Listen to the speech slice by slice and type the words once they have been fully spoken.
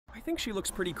think she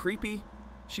looks pretty creepy.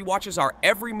 She watches our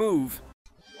every move.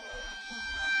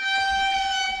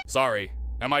 Sorry,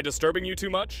 am I disturbing you too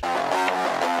much?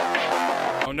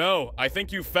 Oh no, I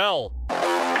think you fell.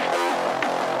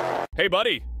 Hey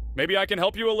buddy, maybe I can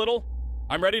help you a little?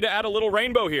 I'm ready to add a little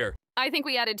rainbow here. I think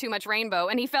we added too much rainbow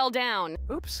and he fell down.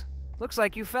 Oops, looks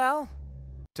like you fell.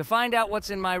 To find out what's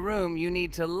in my room, you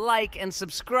need to like and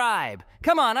subscribe.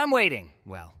 Come on, I'm waiting.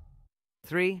 Well,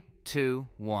 3, 2,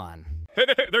 1.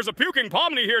 There's a puking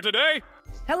Pomni here today.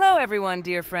 Hello everyone,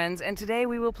 dear friends, and today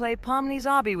we will play Pomni's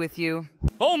OBBY with you.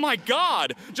 Oh my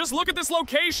god, just look at this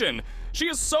location. She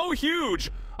is so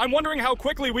huge. I'm wondering how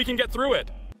quickly we can get through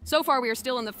it. So far we are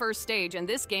still in the first stage and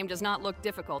this game does not look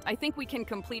difficult. I think we can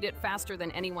complete it faster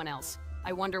than anyone else.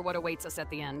 I wonder what awaits us at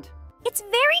the end. It's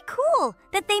very cool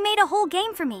that they made a whole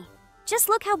game for me. Just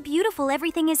look how beautiful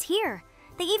everything is here.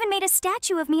 They even made a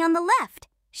statue of me on the left.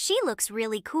 She looks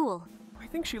really cool. I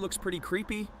think she looks pretty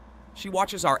creepy. She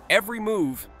watches our every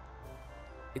move.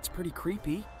 It's pretty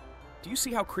creepy. Do you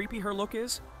see how creepy her look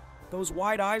is? Those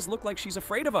wide eyes look like she's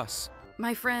afraid of us.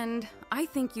 My friend, I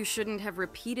think you shouldn't have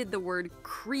repeated the word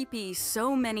creepy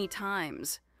so many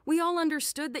times. We all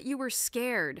understood that you were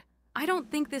scared. I don't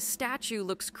think this statue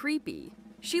looks creepy.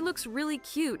 She looks really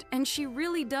cute, and she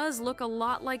really does look a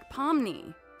lot like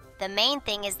Pomni. The main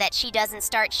thing is that she doesn't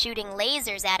start shooting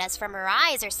lasers at us from her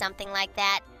eyes or something like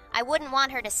that. I wouldn't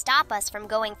want her to stop us from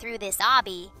going through this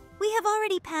obby. We have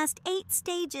already passed 8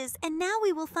 stages, and now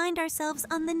we will find ourselves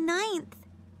on the 9th.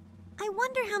 I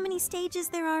wonder how many stages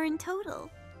there are in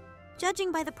total.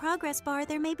 Judging by the progress bar,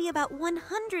 there may be about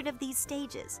 100 of these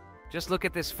stages. Just look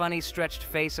at this funny stretched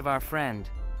face of our friend.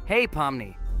 Hey,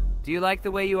 Pomni, do you like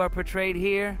the way you are portrayed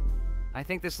here? I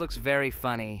think this looks very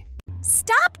funny.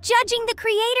 Stop judging the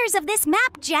creators of this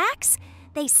map, Jax!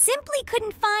 They simply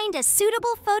couldn't find a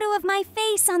suitable photo of my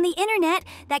face on the internet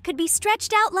that could be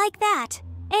stretched out like that.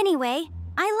 Anyway,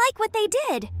 I like what they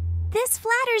did. This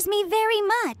flatters me very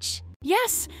much.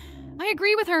 Yes, I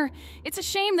agree with her. It's a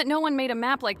shame that no one made a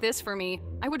map like this for me.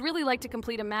 I would really like to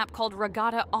complete a map called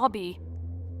Regatta OBBY.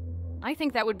 I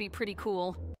think that would be pretty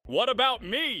cool. What about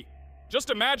me? Just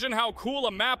imagine how cool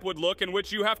a map would look in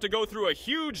which you have to go through a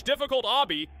huge, difficult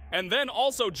obby and then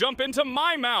also jump into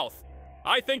my mouth.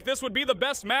 I think this would be the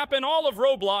best map in all of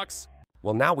Roblox.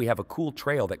 Well, now we have a cool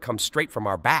trail that comes straight from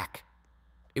our back.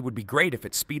 It would be great if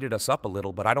it speeded us up a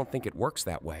little, but I don't think it works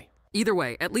that way. Either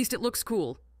way, at least it looks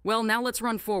cool. Well, now let's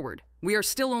run forward. We are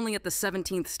still only at the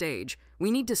 17th stage.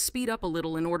 We need to speed up a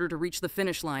little in order to reach the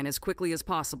finish line as quickly as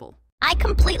possible. I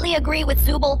completely agree with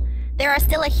Zubul. There are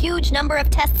still a huge number of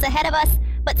tests ahead of us,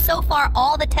 but so far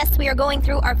all the tests we are going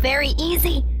through are very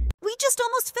easy. We just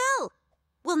almost fell.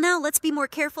 Well, now let's be more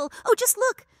careful. Oh, just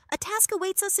look! A task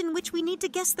awaits us in which we need to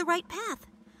guess the right path.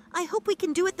 I hope we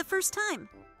can do it the first time.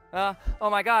 Oh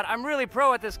my god, I'm really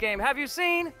pro at this game. Have you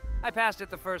seen? I passed it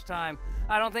the first time.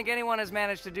 I don't think anyone has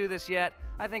managed to do this yet.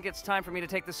 I think it's time for me to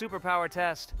take the superpower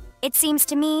test. It seems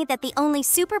to me that the only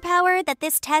superpower that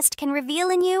this test can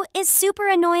reveal in you is super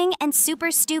annoying and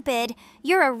super stupid.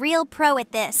 You're a real pro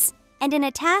at this. And in a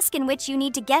task in which you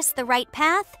need to guess the right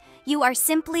path, you are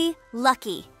simply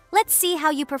lucky. Let's see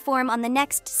how you perform on the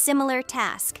next similar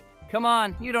task. Come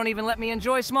on, you don't even let me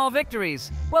enjoy small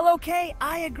victories. Well, okay,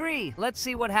 I agree. Let's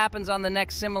see what happens on the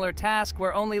next similar task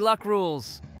where only luck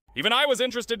rules. Even I was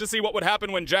interested to see what would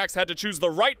happen when Jax had to choose the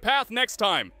right path next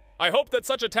time. I hope that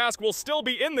such a task will still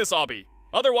be in this obby.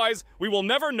 Otherwise, we will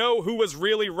never know who was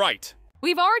really right.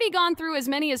 We've already gone through as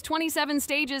many as 27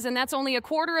 stages and that's only a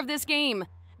quarter of this game.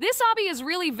 This obby is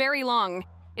really very long.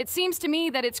 It seems to me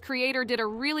that its creator did a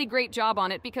really great job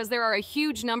on it because there are a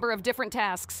huge number of different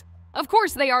tasks. Of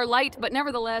course, they are light, but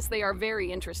nevertheless, they are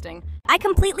very interesting. I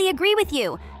completely agree with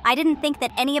you. I didn't think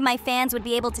that any of my fans would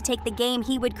be able to take the game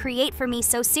he would create for me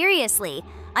so seriously.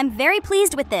 I'm very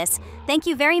pleased with this. Thank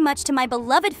you very much to my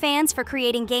beloved fans for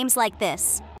creating games like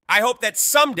this. I hope that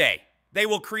someday they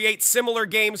will create similar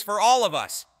games for all of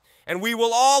us, and we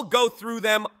will all go through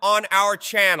them on our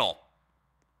channel.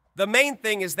 The main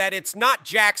thing is that it's not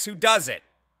Jax who does it.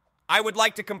 I would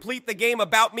like to complete the game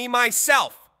about me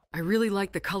myself. I really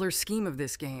like the color scheme of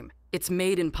this game. It's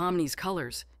made in Pomni's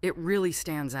colors. It really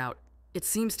stands out. It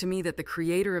seems to me that the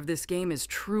creator of this game is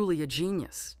truly a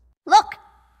genius. Look!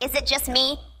 Is it just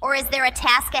me, or is there a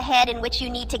task ahead in which you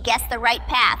need to guess the right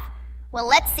path? Well,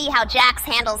 let's see how Jax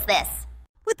handles this.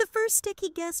 With the first stick he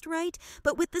guessed right,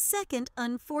 but with the second,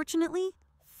 unfortunately,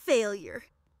 failure.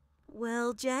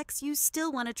 Well, Jax, you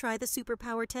still want to try the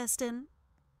superpower test and...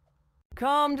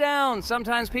 Calm down.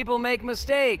 Sometimes people make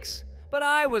mistakes. But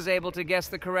I was able to guess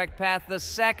the correct path the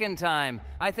second time.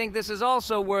 I think this is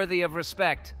also worthy of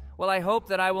respect. Well, I hope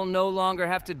that I will no longer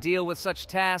have to deal with such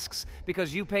tasks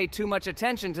because you pay too much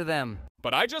attention to them.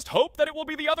 But I just hope that it will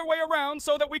be the other way around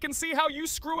so that we can see how you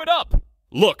screw it up.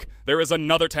 Look, there is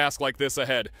another task like this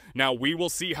ahead. Now we will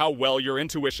see how well your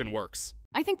intuition works.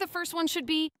 I think the first one should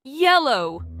be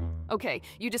yellow. Okay,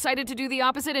 you decided to do the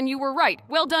opposite and you were right.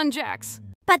 Well done, Jax.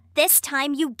 But this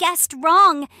time you guessed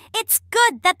wrong. It's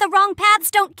good that the wrong paths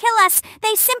don't kill us.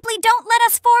 They simply don't let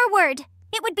us forward.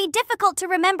 It would be difficult to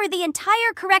remember the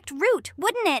entire correct route,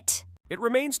 wouldn't it? It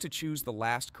remains to choose the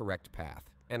last correct path,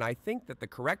 and I think that the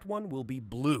correct one will be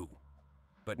blue.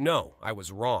 But no, I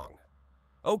was wrong.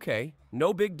 Okay,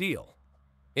 no big deal.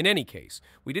 In any case,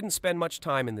 we didn't spend much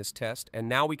time in this test, and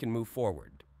now we can move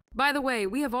forward. By the way,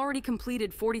 we have already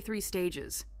completed 43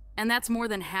 stages, and that's more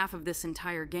than half of this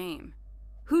entire game.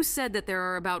 Who said that there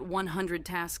are about 100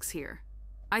 tasks here?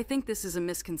 I think this is a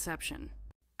misconception.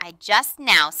 I just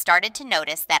now started to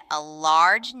notice that a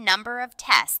large number of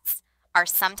tests are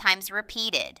sometimes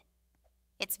repeated.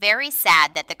 It's very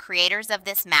sad that the creators of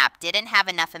this map didn't have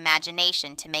enough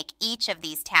imagination to make each of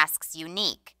these tasks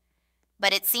unique.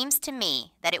 But it seems to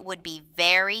me that it would be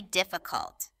very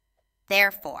difficult.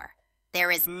 Therefore,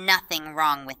 there is nothing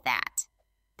wrong with that.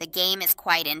 The game is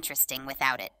quite interesting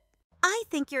without it. I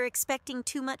think you're expecting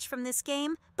too much from this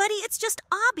game. Buddy, it's just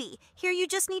OBBY. Here you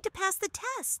just need to pass the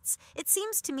tests. It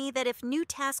seems to me that if new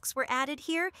tasks were added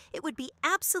here, it would be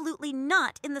absolutely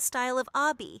not in the style of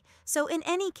OBBY. So in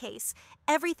any case,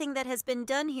 everything that has been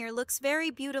done here looks very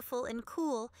beautiful and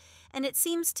cool, and it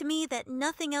seems to me that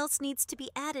nothing else needs to be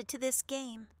added to this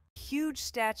game. Huge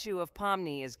statue of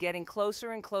Pomni is getting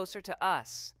closer and closer to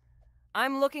us.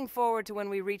 I'm looking forward to when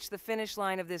we reach the finish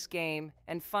line of this game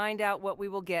and find out what we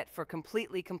will get for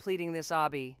completely completing this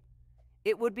obby.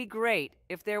 It would be great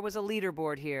if there was a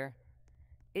leaderboard here.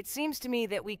 It seems to me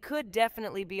that we could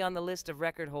definitely be on the list of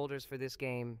record holders for this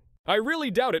game. I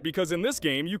really doubt it because in this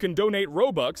game you can donate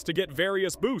Robux to get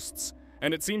various boosts.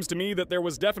 And it seems to me that there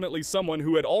was definitely someone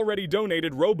who had already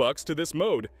donated Robux to this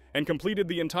mode and completed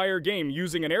the entire game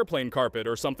using an airplane carpet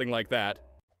or something like that.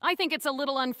 I think it's a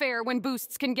little unfair when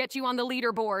boosts can get you on the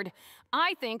leaderboard.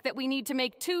 I think that we need to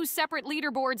make 2 separate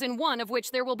leaderboards, in one of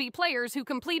which there will be players who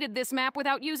completed this map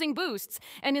without using boosts,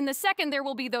 and in the second there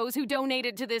will be those who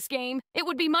donated to this game. It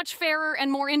would be much fairer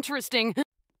and more interesting.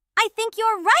 I think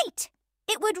you're right.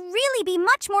 It would really be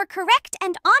much more correct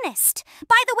and honest.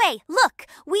 By the way, look,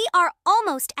 we are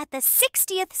almost at the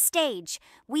 60th stage.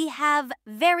 We have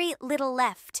very little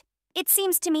left. It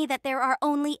seems to me that there are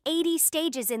only 80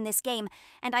 stages in this game,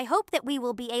 and I hope that we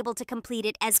will be able to complete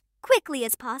it as quickly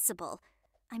as possible.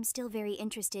 I'm still very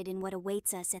interested in what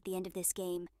awaits us at the end of this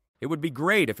game. It would be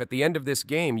great if at the end of this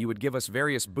game you would give us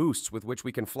various boosts with which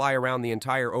we can fly around the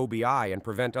entire OBI and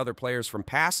prevent other players from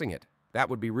passing it. That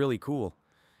would be really cool.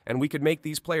 And we could make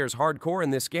these players hardcore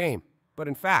in this game. But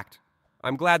in fact,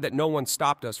 I'm glad that no one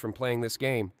stopped us from playing this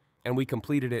game, and we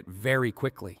completed it very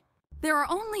quickly. There are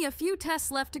only a few tests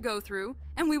left to go through,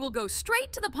 and we will go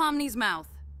straight to the Pomni's mouth.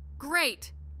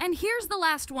 Great. And here's the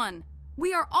last one.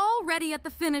 We are already at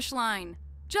the finish line.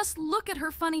 Just look at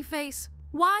her funny face.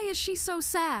 Why is she so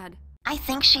sad? I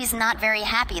think she's not very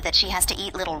happy that she has to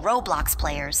eat little Roblox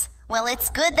players. Well, it's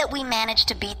good that we managed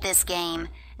to beat this game.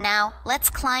 Now,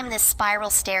 let's climb this spiral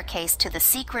staircase to the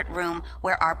secret room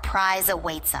where our prize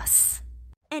awaits us.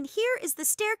 And here is the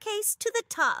staircase to the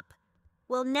top.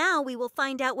 Well, now we will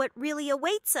find out what really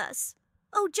awaits us.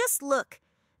 Oh, just look.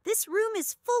 This room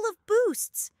is full of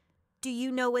boosts. Do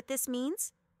you know what this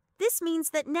means? This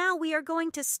means that now we are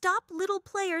going to stop little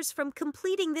players from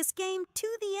completing this game to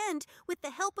the end with the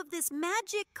help of this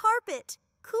magic carpet.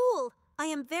 Cool. I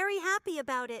am very happy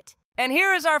about it. And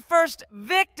here is our first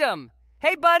victim.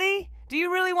 Hey, buddy, do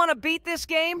you really want to beat this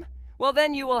game? Well,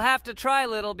 then you will have to try,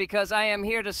 little, because I am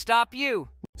here to stop you.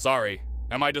 Sorry,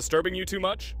 am I disturbing you too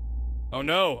much? Oh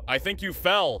no, I think you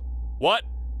fell. What?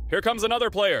 Here comes another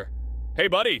player. Hey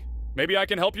buddy, maybe I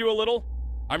can help you a little?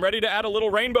 I'm ready to add a little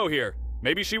rainbow here.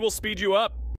 Maybe she will speed you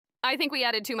up. I think we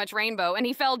added too much rainbow, and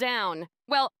he fell down.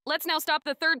 Well, let's now stop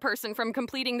the third person from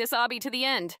completing this obby to the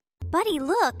end. Buddy,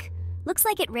 look. Looks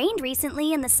like it rained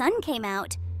recently and the sun came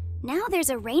out. Now there's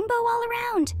a rainbow all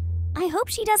around. I hope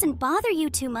she doesn't bother you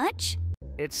too much.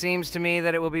 It seems to me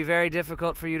that it will be very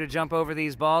difficult for you to jump over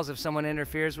these balls if someone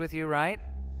interferes with you, right?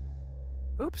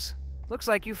 Oops, looks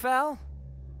like you fell.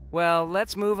 Well,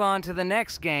 let's move on to the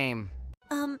next game.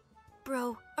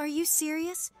 Bro, are you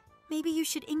serious? Maybe you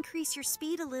should increase your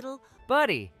speed a little.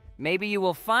 Buddy, maybe you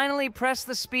will finally press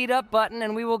the speed up button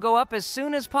and we will go up as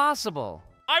soon as possible.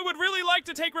 I would really like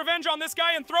to take revenge on this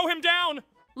guy and throw him down.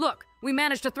 Look, we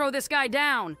managed to throw this guy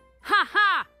down. Ha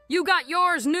ha! You got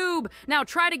yours, noob! Now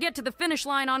try to get to the finish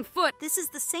line on foot. This is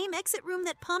the same exit room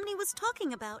that Pomni was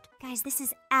talking about. Guys, this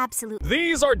is absolute.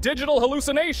 These are digital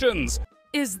hallucinations!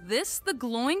 Is this the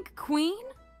glowing queen?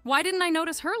 Why didn't I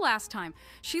notice her last time?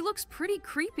 She looks pretty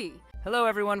creepy. Hello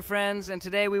everyone, friends, and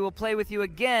today we will play with you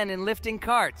again in lifting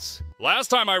carts. Last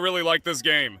time I really liked this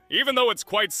game. Even though it's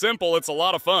quite simple, it's a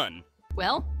lot of fun.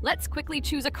 Well, let's quickly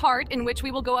choose a cart in which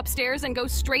we will go upstairs and go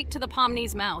straight to the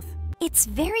Pomni's mouth. It's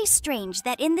very strange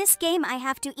that in this game I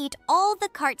have to eat all the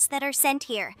carts that are sent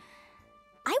here.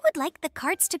 I would like the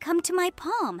carts to come to my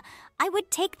palm. I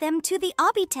would take them to the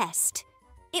OBBY test.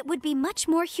 It would be much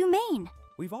more humane.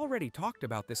 We've already talked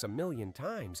about this a million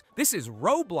times. This is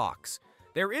Roblox.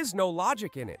 There is no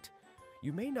logic in it.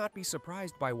 You may not be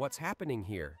surprised by what's happening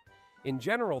here. In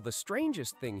general, the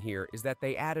strangest thing here is that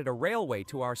they added a railway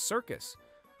to our circus.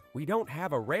 We don't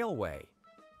have a railway.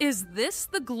 Is this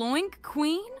the glowing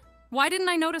queen? Why didn't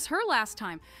I notice her last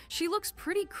time? She looks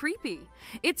pretty creepy.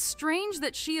 It's strange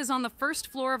that she is on the first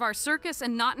floor of our circus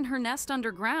and not in her nest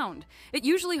underground. It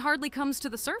usually hardly comes to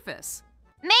the surface.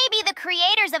 Maybe the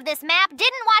creators of this map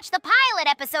didn't watch the pilot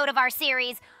episode of our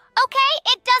series. Okay,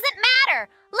 it doesn't matter.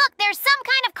 Look, there's some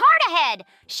kind of cart ahead.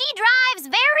 She drives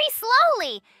very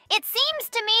slowly. It seems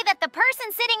to me that the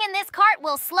person sitting in this cart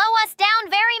will slow us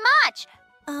down very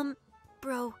much.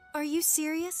 Bro, are you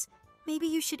serious? Maybe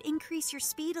you should increase your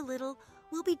speed a little.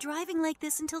 We'll be driving like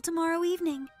this until tomorrow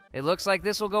evening. It looks like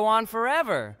this will go on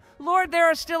forever. Lord, there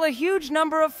are still a huge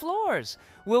number of floors.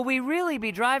 Will we really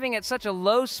be driving at such a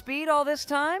low speed all this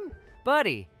time?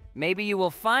 Buddy, maybe you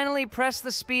will finally press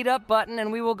the speed up button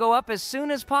and we will go up as soon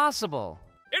as possible.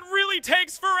 It really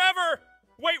takes forever!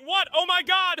 Wait, what? Oh my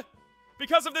god!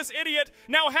 Because of this idiot,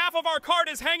 now half of our cart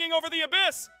is hanging over the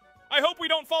abyss! I hope we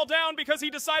don't fall down because he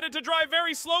decided to drive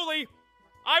very slowly.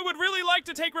 I would really like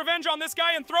to take revenge on this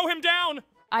guy and throw him down!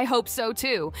 I hope so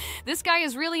too. This guy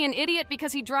is really an idiot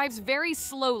because he drives very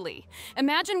slowly.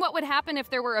 Imagine what would happen if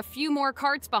there were a few more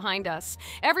carts behind us.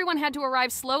 Everyone had to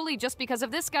arrive slowly just because of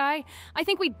this guy. I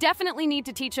think we definitely need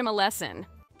to teach him a lesson.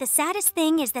 The saddest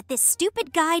thing is that this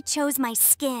stupid guy chose my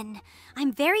skin.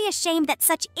 I'm very ashamed that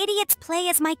such idiots play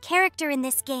as my character in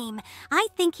this game. I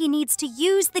think he needs to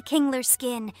use the Kingler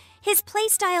skin. His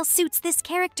playstyle suits this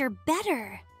character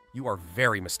better. You are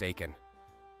very mistaken.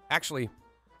 Actually,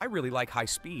 I really like high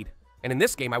speed. And in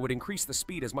this game, I would increase the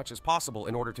speed as much as possible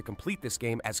in order to complete this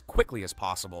game as quickly as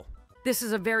possible. This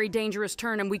is a very dangerous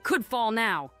turn and we could fall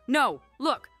now. No,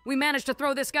 look, we managed to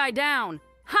throw this guy down.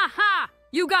 Ha ha!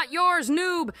 You got yours,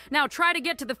 noob! Now try to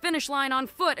get to the finish line on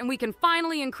foot and we can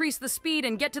finally increase the speed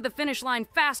and get to the finish line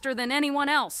faster than anyone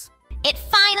else. It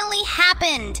finally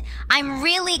happened! I'm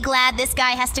really glad this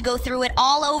guy has to go through it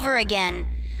all over again.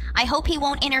 I hope he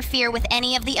won't interfere with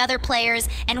any of the other players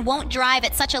and won't drive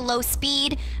at such a low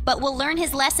speed, but will learn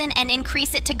his lesson and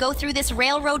increase it to go through this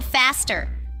railroad faster.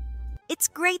 It's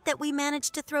great that we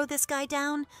managed to throw this guy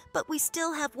down, but we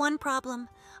still have one problem.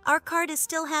 Our cart is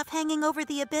still half hanging over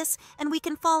the abyss, and we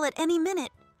can fall at any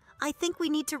minute. I think we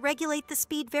need to regulate the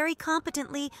speed very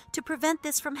competently to prevent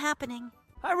this from happening.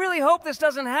 I really hope this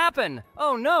doesn't happen.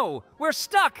 Oh no, we're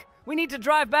stuck. We need to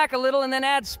drive back a little and then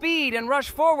add speed and rush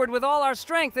forward with all our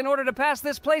strength in order to pass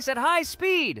this place at high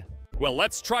speed. Well,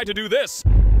 let's try to do this.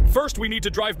 First, we need to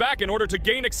drive back in order to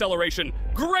gain acceleration.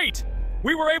 Great!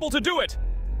 We were able to do it!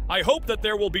 I hope that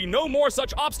there will be no more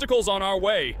such obstacles on our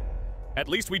way. At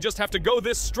least we just have to go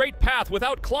this straight path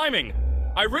without climbing.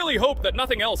 I really hope that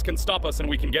nothing else can stop us and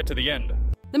we can get to the end.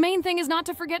 The main thing is not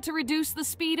to forget to reduce the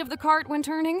speed of the cart when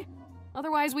turning.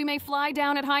 Otherwise, we may fly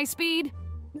down at high speed.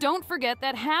 Don't forget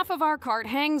that half of our cart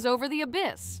hangs over the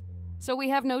abyss, so we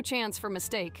have no chance for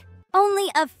mistake. Only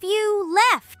a few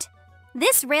left.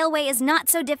 This railway is not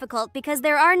so difficult because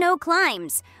there are no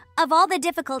climbs. Of all the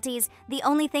difficulties, the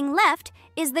only thing left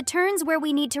is the turns where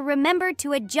we need to remember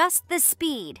to adjust the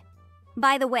speed.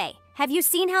 By the way, have you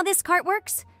seen how this cart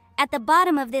works? At the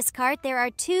bottom of this cart, there are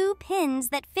 2 pins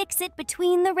that fix it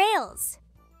between the rails.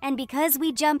 And because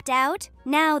we jumped out,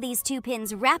 now these 2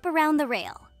 pins wrap around the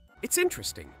rail. It's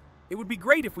interesting. It would be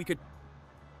great if we could...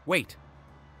 Wait,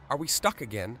 are we stuck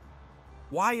again?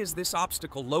 Why is this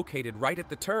obstacle located right at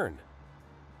the turn?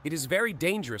 It is very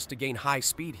dangerous to gain high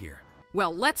speed here.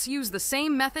 Well, let's use the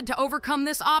same method to overcome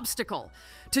this obstacle.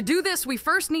 To do this, we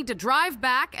first need to drive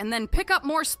back and then pick up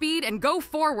more speed and go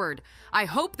forward. I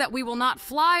hope that we will not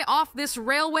fly off this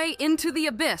railway into the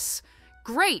abyss.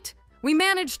 Great! We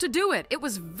managed to do it. It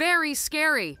was very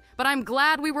scary, but I'm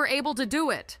glad we were able to do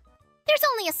it. There's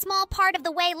only a small part of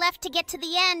the way left to get to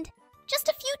the end. Just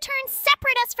a few turns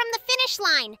separate us from the finish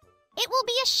line. It will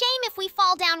be a shame if we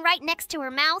fall down right next to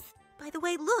her mouth. By the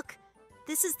way, look!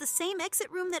 This is the same exit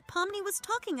room that Pomni was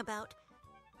talking about.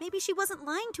 Maybe she wasn't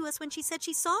lying to us when she said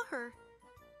she saw her.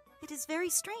 It is very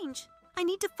strange. I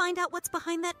need to find out what's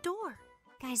behind that door.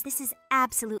 Guys, this is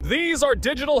absolutely... These are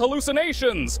digital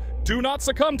hallucinations! Do not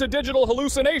succumb to digital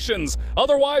hallucinations,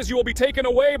 otherwise you will be taken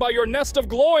away by your nest of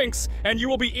gloinks, and you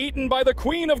will be eaten by the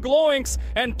queen of gloinks,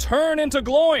 and turn into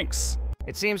gloinks!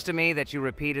 It seems to me that you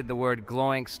repeated the word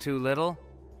gloinks too little.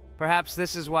 Perhaps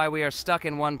this is why we are stuck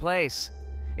in one place.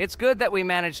 It's good that we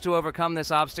managed to overcome this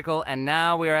obstacle, and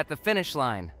now we are at the finish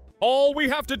line. All we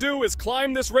have to do is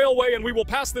climb this railway and we will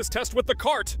pass this test with the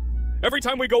cart. Every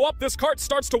time we go up, this cart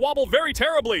starts to wobble very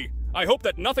terribly. I hope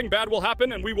that nothing bad will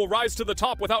happen and we will rise to the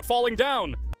top without falling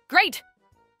down. Great!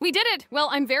 We did it! Well,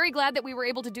 I'm very glad that we were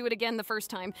able to do it again the first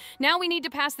time. Now we need to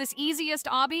pass this easiest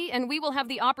obby, and we will have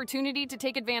the opportunity to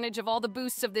take advantage of all the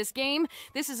boosts of this game.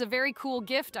 This is a very cool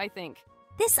gift, I think.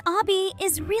 This obby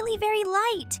is really very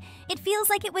light. It feels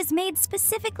like it was made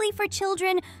specifically for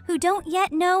children who don't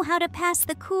yet know how to pass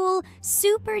the cool,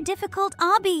 super difficult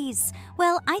obbies.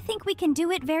 Well, I think we can do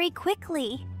it very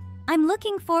quickly. I'm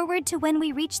looking forward to when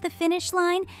we reach the finish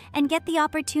line and get the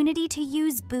opportunity to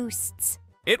use boosts.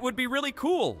 It would be really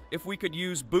cool if we could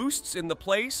use boosts in the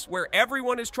place where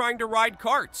everyone is trying to ride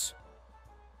carts.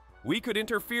 We could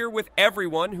interfere with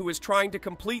everyone who is trying to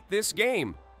complete this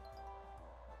game.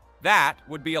 That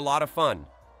would be a lot of fun.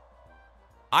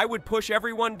 I would push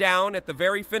everyone down at the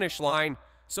very finish line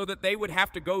so that they would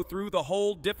have to go through the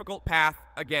whole difficult path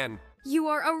again. You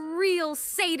are a real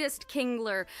sadist,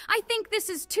 Kingler. I think this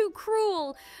is too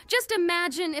cruel. Just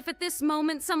imagine if at this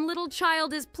moment some little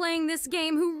child is playing this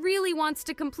game who really wants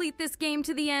to complete this game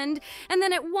to the end, and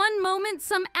then at one moment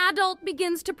some adult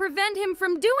begins to prevent him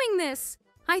from doing this.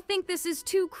 I think this is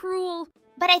too cruel.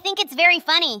 But I think it's very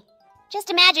funny. Just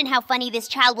imagine how funny this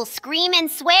child will scream and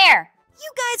swear.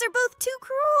 You guys are both too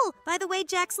cruel. By the way,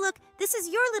 Jax, look, this is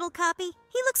your little copy.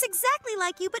 He looks exactly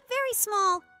like you, but very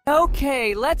small.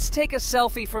 Okay, let's take a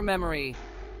selfie for memory.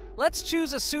 Let's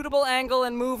choose a suitable angle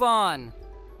and move on.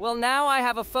 Well, now I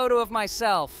have a photo of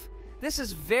myself. This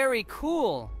is very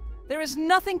cool. There is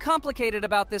nothing complicated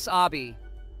about this obby.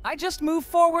 I just move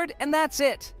forward and that's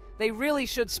it. They really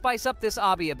should spice up this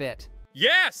obby a bit.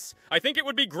 Yes! I think it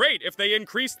would be great if they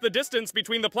increased the distance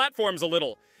between the platforms a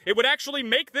little. It would actually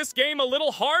make this game a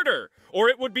little harder, or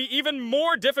it would be even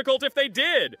more difficult if they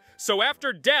did. So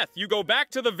after death, you go back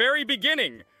to the very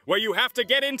beginning, where you have to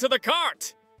get into the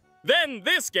cart. Then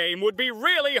this game would be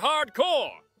really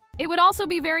hardcore. It would also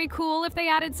be very cool if they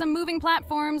added some moving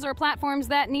platforms or platforms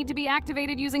that need to be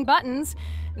activated using buttons.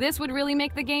 This would really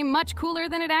make the game much cooler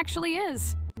than it actually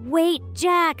is. Wait,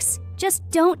 Jax! Just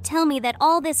don't tell me that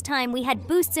all this time we had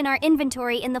boosts in our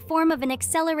inventory in the form of an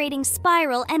accelerating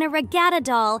spiral and a regatta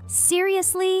doll.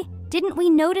 Seriously? Didn't we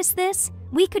notice this?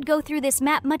 We could go through this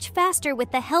map much faster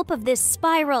with the help of this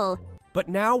spiral. But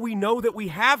now we know that we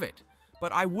have it.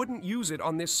 But I wouldn't use it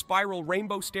on this spiral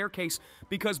rainbow staircase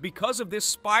because of this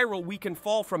spiral we can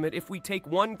fall from it if we take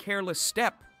one careless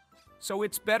step. So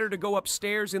it's better to go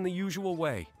upstairs in the usual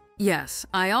way. Yes,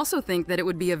 I also think that it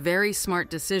would be a very smart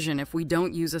decision if we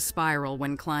don't use a spiral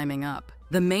when climbing up.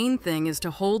 The main thing is to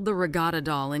hold the regatta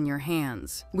doll in your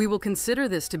hands. We will consider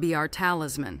this to be our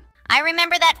talisman. I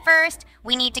remember that first.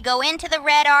 We need to go into the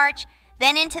red arch,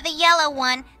 then into the yellow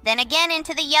one, then again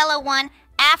into the yellow one,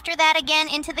 after that again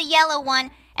into the yellow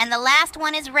one, and the last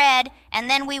one is red, and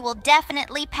then we will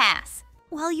definitely pass.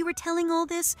 While you were telling all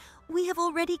this, we have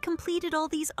already completed all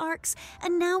these arcs,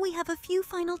 and now we have a few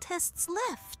final tests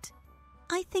left.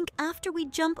 I think after we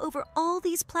jump over all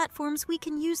these platforms, we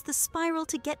can use the spiral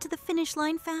to get to the finish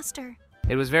line faster.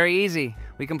 It was very easy.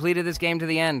 We completed this game to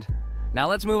the end. Now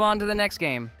let's move on to the next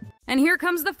game. And here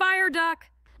comes the fire duck.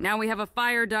 Now we have a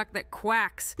fire duck that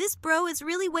quacks. This bro is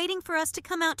really waiting for us to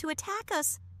come out to attack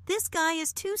us. This guy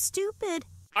is too stupid.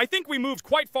 I think we moved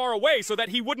quite far away so that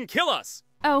he wouldn't kill us.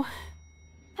 Oh.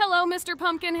 Hello, Mr.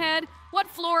 Pumpkinhead. What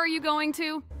floor are you going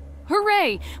to?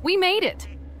 Hooray! We made it!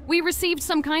 We received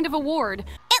some kind of award.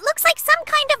 It looks like some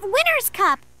kind of winner's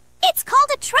cup. It's called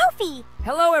a trophy.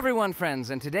 Hello everyone, friends,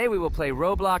 and today we will play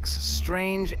Roblox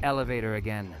Strange Elevator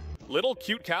again. Little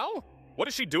cute cow? What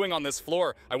is she doing on this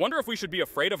floor? I wonder if we should be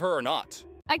afraid of her or not.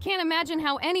 I can't imagine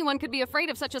how anyone could be afraid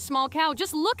of such a small cow.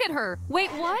 Just look at her. Wait,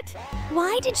 what?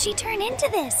 Why did she turn into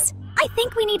this? I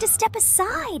think we need to step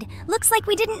aside. Looks like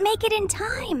we didn't make it in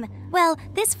time. Well,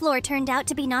 this floor turned out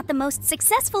to be not the most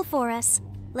successful for us.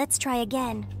 Let's try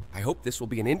again. I hope this will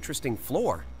be an interesting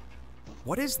floor.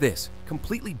 What is this?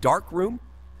 Completely dark room?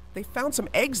 They found some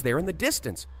eggs there in the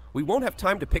distance. We won't have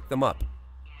time to pick them up.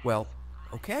 Well,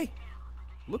 okay.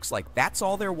 Looks like that's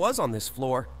all there was on this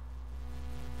floor.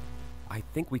 I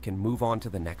think we can move on to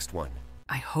the next one.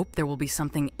 I hope there will be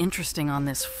something interesting on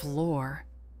this floor.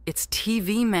 It's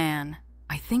TV Man.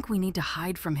 I think we need to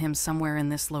hide from him somewhere in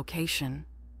this location.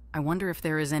 I wonder if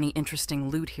there is any interesting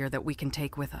loot here that we can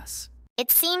take with us.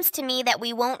 It seems to me that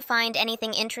we won't find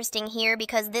anything interesting here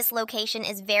because this location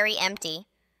is very empty.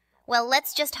 Well,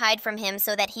 let's just hide from him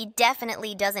so that he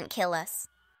definitely doesn't kill us.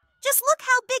 Just look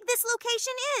how big this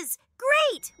location is!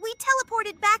 Great! We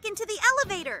teleported back into the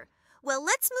elevator. Well,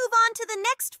 let's move on to the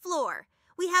next floor.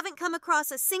 We haven't come across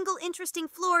a single interesting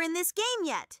floor in this game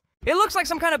yet. It looks like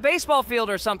some kind of baseball field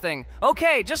or something.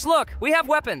 Okay, just look. We have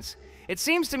weapons. It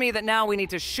seems to me that now we need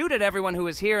to shoot at everyone who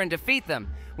is here and defeat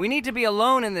them. We need to be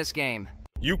alone in this game.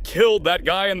 You killed that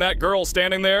guy and that girl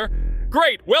standing there?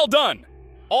 Great, well done!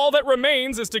 All that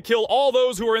remains is to kill all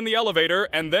those who are in the elevator,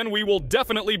 and then we will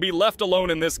definitely be left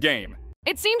alone in this game.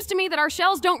 It seems to me that our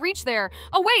shells don't reach there.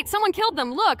 Oh wait, someone killed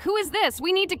them. Look, who is this?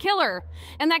 We need to kill her.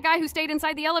 And that guy who stayed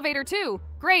inside the elevator too.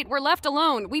 Great, we're left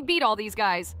alone. We beat all these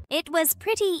guys. It was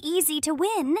pretty easy to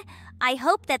win. I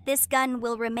hope that this gun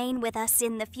will remain with us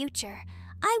in the future.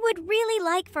 I would really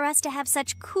like for us to have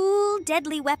such cool,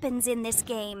 deadly weapons in this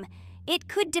game. It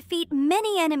could defeat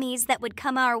many enemies that would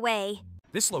come our way.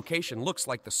 This location looks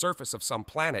like the surface of some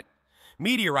planet.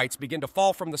 Meteorites begin to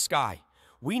fall from the sky.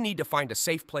 We need to find a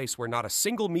safe place where not a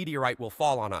single meteorite will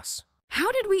fall on us.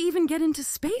 How did we even get into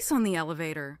space on the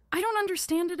elevator? I don't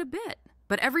understand it a bit.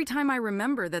 But every time I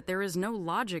remember that there is no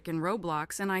logic in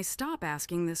Roblox, and I stop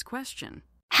asking this question.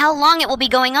 How long it will be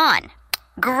going on?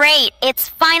 Great, it's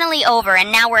finally over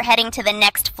and now we're heading to the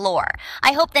next floor.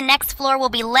 I hope the next floor will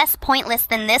be less pointless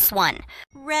than this one.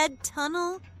 Red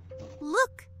tunnel?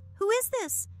 Look, who is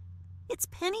this? It's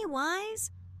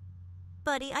Pennywise.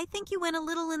 Buddy, I think you went a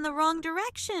little in the wrong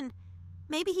direction.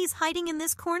 Maybe he's hiding in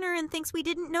this corner and thinks we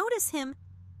didn't notice him.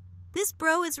 This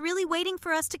bro is really waiting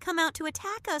for us to come out to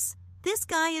attack us. This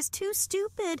guy is too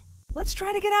stupid. Let's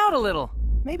try to get out a little.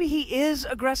 Maybe he is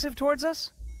aggressive towards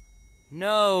us?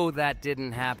 No, that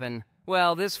didn't happen.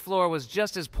 Well, this floor was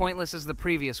just as pointless as the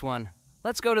previous one.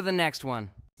 Let's go to the next one.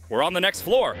 We're on the next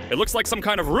floor. It looks like some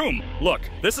kind of room. Look,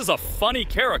 this is a funny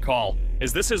caracol.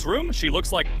 Is this his room? She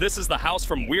looks like this is the house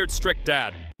from Weird Strict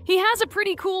Dad. He has a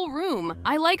pretty cool room.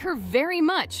 I like her very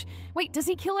much. Wait, does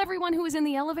he kill everyone who is in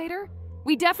the elevator?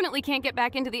 We definitely can't get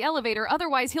back into the elevator,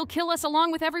 otherwise he'll kill us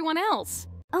along with everyone else.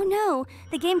 Oh no,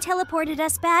 the game teleported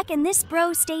us back and this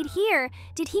bro stayed here.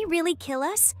 Did he really kill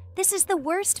us? This is the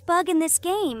worst bug in this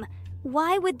game.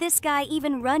 Why would this guy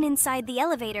even run inside the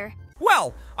elevator?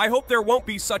 Well, I hope there won't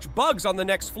be such bugs on the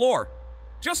next floor.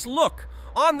 Just look,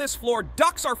 on this floor,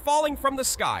 ducks are falling from the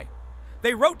sky.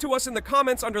 They wrote to us in the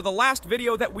comments under the last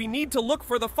video that we need to look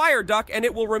for the fire duck and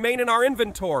it will remain in our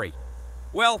inventory.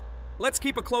 Well, let's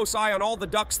keep a close eye on all the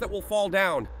ducks that will fall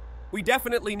down. We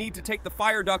definitely need to take the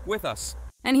fire duck with us.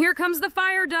 And here comes the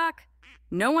fire duck.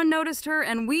 No one noticed her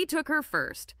and we took her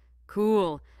first.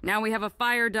 Cool. Now we have a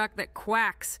fire duck that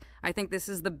quacks. I think this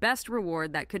is the best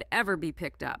reward that could ever be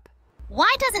picked up.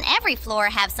 Why doesn't every floor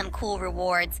have some cool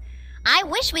rewards? I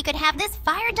wish we could have this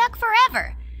fire duck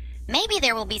forever. Maybe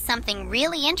there will be something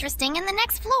really interesting in the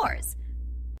next floors.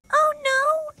 Oh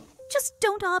no! Just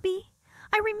don't, Obby.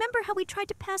 I remember how we tried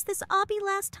to pass this obby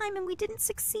last time and we didn't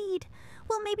succeed.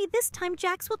 Well, maybe this time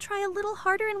Jax will try a little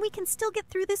harder and we can still get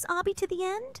through this obby to the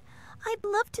end. I'd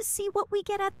love to see what we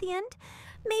get at the end.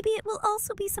 Maybe it will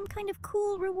also be some kind of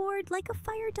cool reward, like a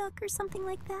fire duck or something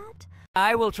like that.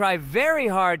 I will try very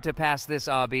hard to pass this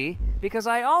obby, because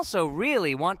I also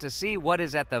really want to see what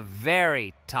is at the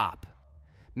very top.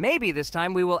 Maybe this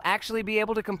time we will actually be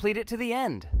able to complete it to the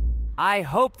end. I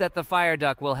hope that the fire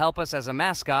duck will help us as a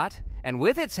mascot, and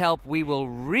with its help we will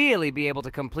really be able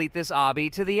to complete this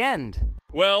obby to the end.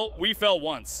 Well, we fell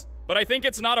once, but I think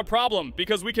it's not a problem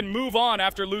because we can move on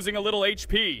after losing a little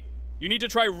HP. You need to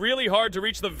try really hard to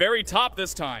reach the very top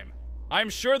this time. I'm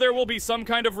sure there will be some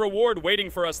kind of reward waiting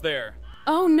for us there.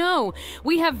 Oh no,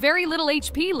 we have very little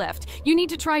HP left. You need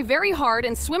to try very hard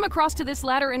and swim across to this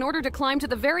ladder in order to climb to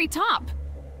the very top.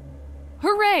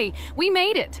 Hooray, we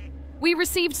made it. We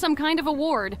received some kind of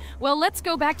award. Well, let's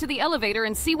go back to the elevator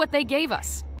and see what they gave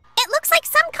us. It looks like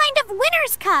some kind of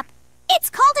winner's cup. It's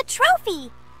called a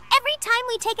trophy. Every time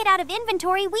we take it out of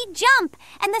inventory, we jump,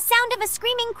 and the sound of a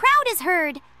screaming crowd is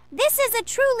heard. This is a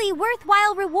truly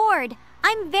worthwhile reward.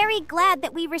 I'm very glad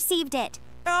that we received it.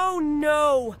 Oh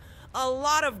no! A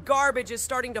lot of garbage is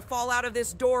starting to fall out of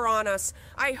this door on us.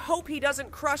 I hope he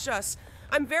doesn't crush us.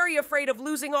 I'm very afraid of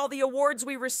losing all the awards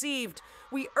we received.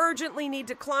 We urgently need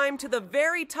to climb to the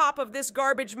very top of this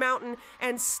garbage mountain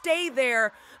and stay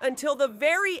there until the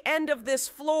very end of this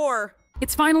floor.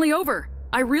 It's finally over.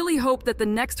 I really hope that the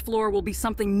next floor will be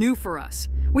something new for us.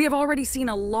 We have already seen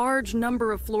a large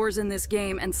number of floors in this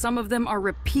game, and some of them are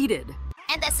repeated.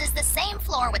 And this is the same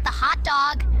floor with the hot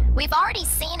dog. We've already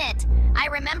seen it. I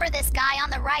remember this guy on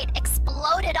the right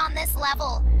exploded on this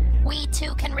level. We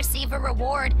too can receive a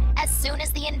reward as soon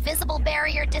as the invisible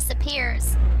barrier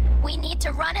disappears. We need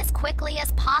to run as quickly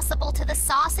as possible to the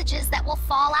sausages that will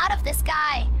fall out of this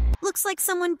guy. Looks like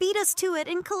someone beat us to it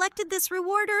and collected this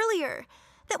reward earlier.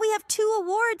 That we have 2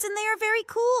 awards and they are very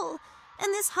cool.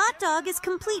 And this hot dog is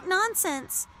complete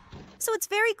nonsense. So it's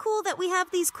very cool that we have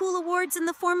these cool awards in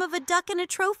the form of a duck and a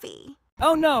trophy.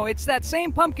 Oh no, it's that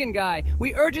same pumpkin guy.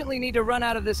 We urgently need to run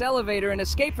out of this elevator and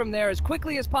escape from there as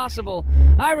quickly as possible.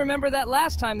 I remember that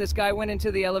last time this guy went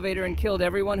into the elevator and killed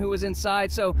everyone who was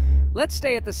inside, so let's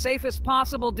stay at the safest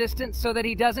possible distance so that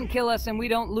he doesn't kill us and we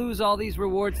don't lose all these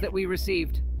rewards that we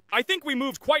received. I think we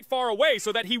moved quite far away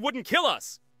so that he wouldn't kill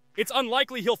us. It's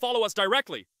unlikely he'll follow us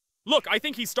directly. Look, I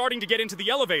think he's starting to get into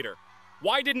the elevator.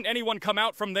 Why didn't anyone come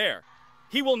out from there?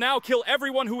 He will now kill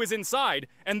everyone who is inside,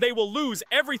 and they will lose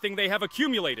everything they have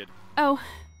accumulated. Oh.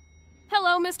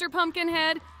 Hello, Mr.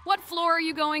 Pumpkinhead. What floor are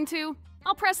you going to?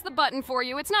 I'll press the button for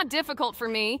you. It's not difficult for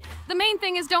me. The main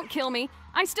thing is don't kill me.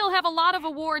 I still have a lot of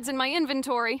awards in my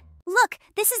inventory. Look,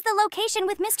 this is the location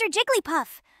with Mr.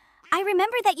 Jigglypuff. I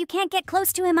remember that you can't get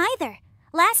close to him either.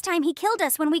 Last time he killed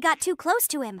us when we got too close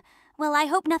to him. Well, I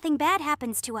hope nothing bad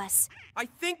happens to us. I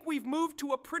think we've moved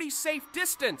to a pretty safe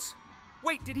distance.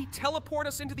 Wait, did he teleport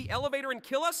us into the elevator and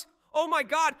kill us? Oh my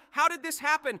God, how did this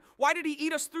happen? Why did he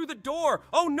eat us through the door?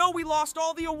 Oh no, we lost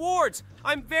all the awards.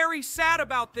 I'm very sad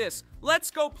about this. Let's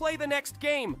go play the next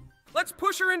game. Let's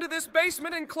push her into this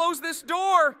basement and close this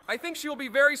door. I think she'll be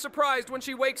very surprised when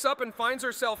she wakes up and finds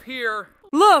herself here.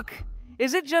 Look!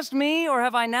 Is it just me, or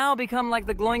have I now become like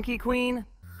the Gloinky Queen?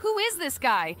 Who is this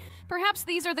guy? Perhaps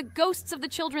these are the ghosts of the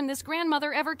children this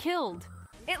grandmother ever killed.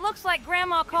 It looks like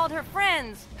Grandma called her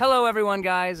friends. Hello everyone,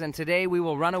 guys, and today we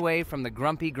will run away from the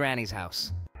grumpy granny's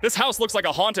house. This house looks like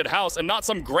a haunted house and not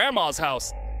some grandma's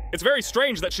house. It's very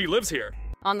strange that she lives here.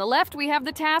 On the left, we have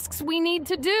the tasks we need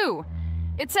to do.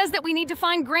 It says that we need to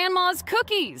find Grandma's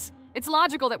cookies. It's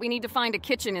logical that we need to find a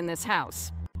kitchen in this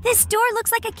house. This door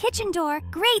looks like a kitchen door.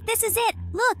 Great, this is it.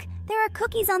 Look, there are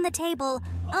cookies on the table.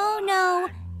 Oh no,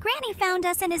 Granny found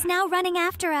us and is now running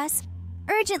after us.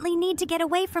 Urgently need to get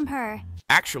away from her.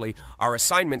 Actually, our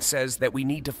assignment says that we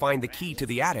need to find the key to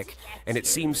the attic, and it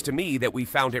seems to me that we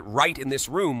found it right in this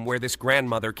room where this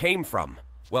grandmother came from.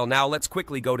 Well, now let's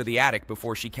quickly go to the attic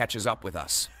before she catches up with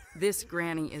us. This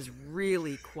granny is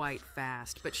really quite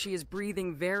fast, but she is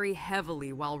breathing very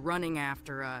heavily while running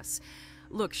after us.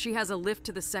 Look, she has a lift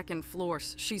to the 2nd floor.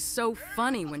 She's so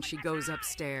funny when she goes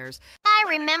upstairs. I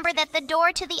remember that the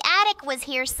door to the attic was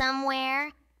here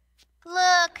somewhere.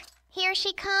 Look, here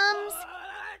she comes.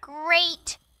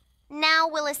 Great. Now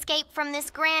we'll escape from this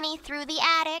granny through the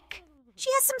attic.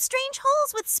 She has some strange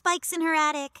holes with spikes in her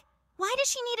attic. Why does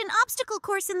she need an obstacle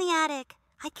course in the attic?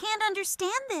 I can't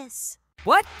understand this.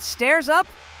 What? Stairs up?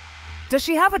 Does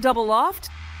she have a double loft?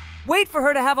 Wait for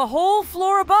her to have a whole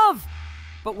floor above.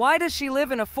 But why does she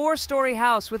live in a 4-story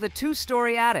house with a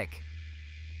 2-story attic?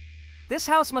 This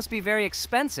house must be very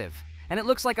expensive, and it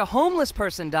looks like a homeless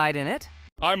person died in it.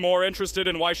 I'm more interested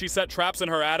in why she set traps in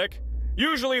her attic.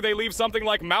 Usually they leave something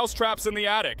like mouse traps in the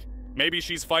attic. Maybe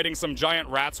she's fighting some giant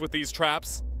rats with these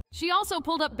traps. She also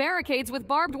pulled up barricades with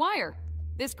barbed wire.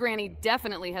 This granny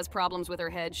definitely has problems with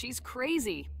her head. She's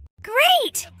crazy.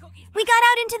 Great! We got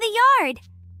out into the yard.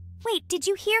 Wait, did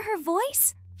you hear her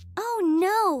voice? Oh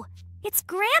no, it's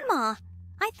Grandma.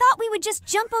 I thought we would just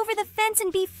jump over the fence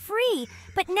and be free,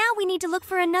 but now we need to look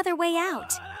for another way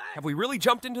out. Have we really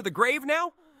jumped into the grave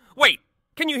now? Wait,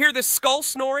 can you hear this skull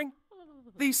snoring?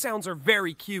 These sounds are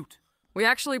very cute. We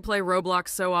actually play Roblox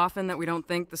so often that we don't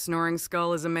think the snoring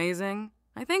skull is amazing.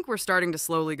 I think we're starting to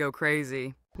slowly go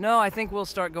crazy. No, I think we'll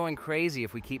start going crazy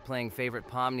if we keep playing favorite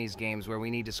POMNI's games where we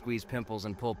need to squeeze pimples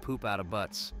and pull poop out of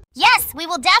butts. Yes, we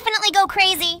will definitely go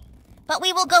crazy. But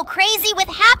we will go crazy with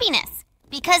happiness.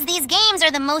 Because these games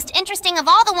are the most interesting of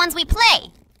all the ones we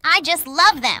play. I just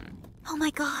love them. Oh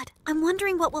my God, I'm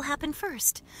wondering what will happen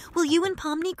first. Will you and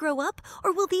Pomni grow up,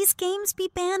 or will these games be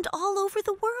banned all over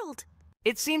the world?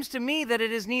 It seems to me that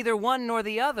it is neither one nor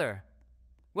the other.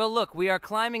 Well, look, we are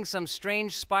climbing some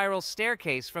strange spiral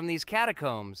staircase from these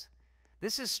catacombs.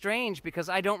 This is strange because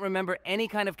I don't remember any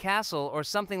kind of castle or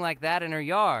something like that in her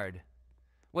yard.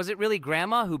 Was it really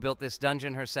Grandma who built this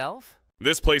dungeon herself?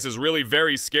 This place is really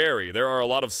very scary. There are a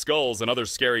lot of skulls and other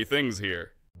scary things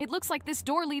here. It looks like this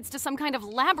door leads to some kind of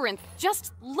labyrinth.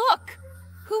 Just look!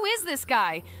 Who is this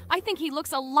guy? I think he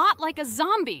looks a lot like a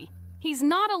zombie. He's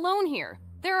not alone here.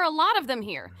 There are a lot of them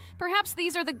here. Perhaps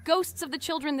these are the ghosts of the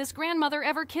children this grandmother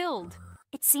ever killed.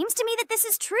 It seems to me that this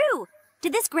is true.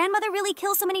 Did this grandmother really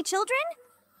kill so many children?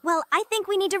 Well, I think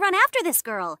we need to run after this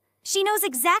girl. She knows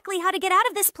exactly how to get out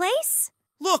of this place.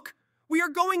 Look, we are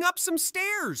going up some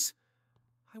stairs.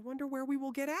 I wonder where we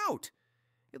will get out.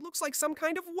 It looks like some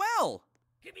kind of well.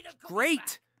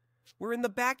 Great. We're in the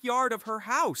backyard of her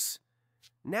house.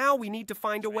 Now we need to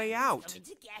find a way out.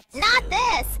 Not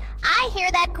this! I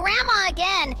hear that grandma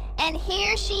again, and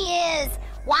here she is.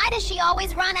 Why does she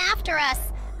always run after us?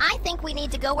 I think we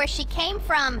need to go where she came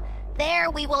from.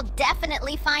 There we will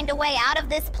definitely find a way out of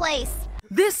this place.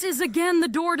 This is again the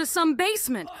door to some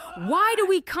basement. Why do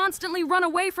we constantly run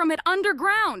away from it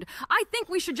underground? I think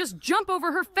we should just jump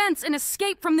over her fence and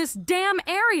escape from this damn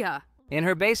area. In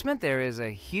her basement, there is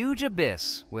a huge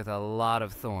abyss with a lot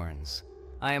of thorns.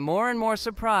 I am more and more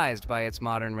surprised by its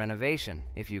modern renovation,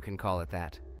 if you can call it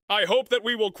that. I hope that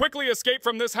we will quickly escape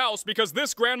from this house because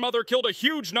this grandmother killed a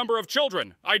huge number of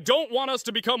children. I don't want us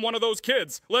to become one of those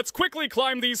kids. Let's quickly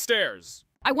climb these stairs.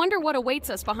 I wonder what awaits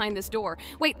us behind this door.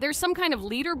 Wait, there's some kind of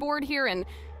leaderboard here and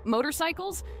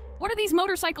motorcycles? What are these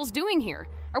motorcycles doing here?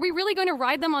 Are we really going to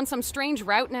ride them on some strange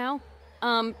route now?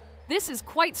 This is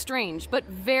quite strange, but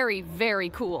very, very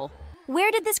cool.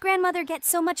 Where did this grandmother get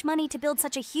so much money to build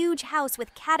such a huge house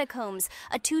with catacombs,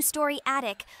 a 2-story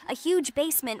attic, a huge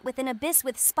basement with an abyss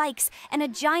with spikes, and a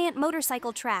giant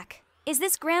motorcycle track? Is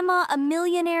this grandma a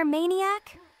millionaire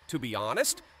maniac? To be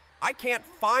honest, I can't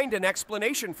find an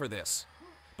explanation for this.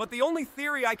 But the only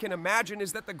theory I can imagine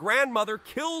is that the grandmother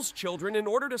kills children in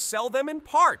order to sell them in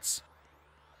parts.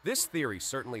 This theory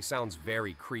certainly sounds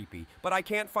very creepy, but I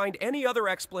can't find any other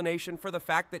explanation for the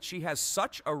fact that she has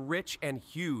such a rich and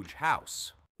huge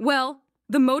house. Well,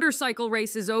 the motorcycle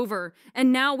race is over,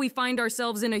 and now we find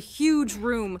ourselves in a huge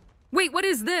room. Wait, what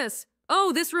is this?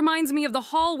 Oh, this reminds me of the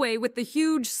hallway with the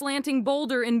huge slanting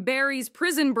boulder in Barry's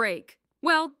Prison Break.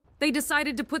 Well, they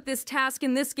decided to put this task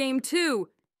in this game too.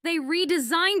 They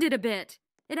redesigned it a bit.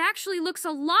 It actually looks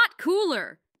a lot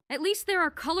cooler. At least there are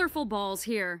colorful balls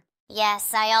here.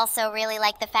 Yes, I also really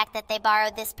like the fact that they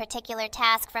borrowed this particular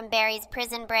task from Barry's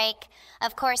Prison Break.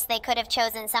 Of course, they could have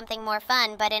chosen something more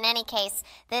fun, but in any case,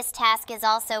 this task is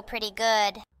also pretty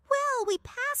good. Well, we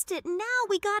passed it, and now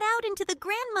we got out into the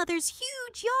grandmother's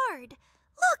huge yard.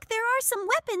 Look, there are some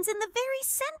weapons in the very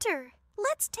center.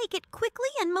 Let's take it quickly,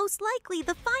 and most likely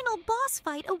the final boss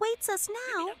fight awaits us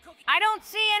now. I don't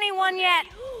see anyone yet.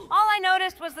 All I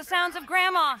noticed was the sounds of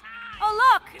Grandma.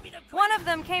 Oh, look! One of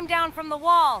them came down from the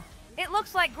wall. It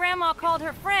looks like Grandma called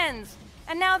her friends,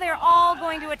 and now they're all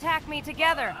going to attack me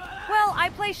together. Well, I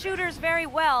play shooters very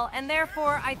well, and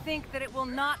therefore I think that it will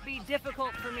not be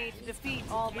difficult for me to defeat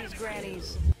all these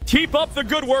grannies. Keep up the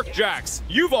good work, Jax.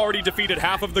 You've already defeated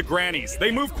half of the grannies. They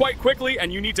move quite quickly,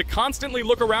 and you need to constantly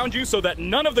look around you so that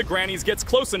none of the grannies gets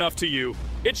close enough to you.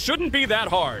 It shouldn't be that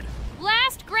hard.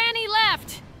 Last granny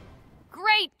left!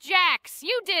 Great, Jax!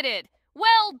 You did it!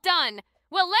 Well done!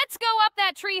 Well, let's go up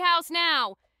that treehouse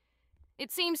now!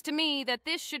 It seems to me that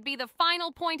this should be the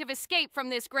final point of escape from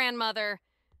this grandmother.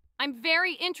 I'm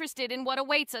very interested in what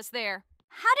awaits us there.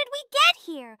 How did we get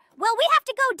here? Well, we have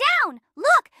to go down.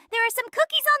 Look, there are some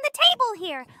cookies on the table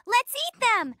here. Let's eat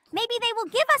them. Maybe they will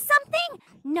give us something?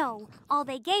 No, all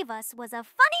they gave us was a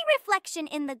funny reflection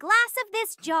in the glass of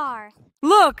this jar.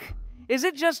 Look! Is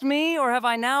it just me, or have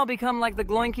I now become like the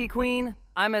Gloinky Queen?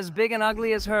 I'm as big and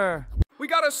ugly as her. We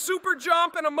got a super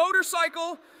jump and a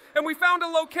motorcycle, and we found a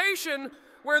location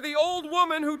where the old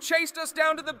woman who chased us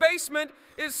down to the basement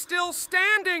is still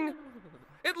standing.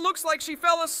 It looks like she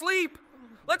fell asleep.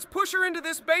 Let's push her into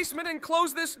this basement and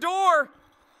close this door.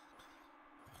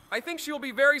 I think she'll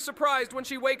be very surprised when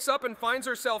she wakes up and finds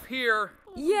herself here.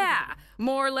 Yeah,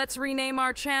 more let's rename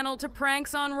our channel to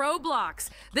Pranks on Roblox.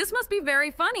 This must be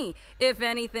very funny. If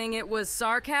anything, it was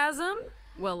sarcasm.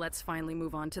 Well, let's finally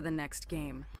move on to the next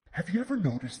game. Have you ever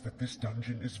noticed that this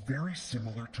dungeon is very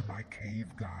similar to my cave,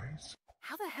 guys?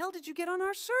 How the hell did you get on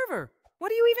our server? What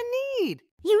do you even need?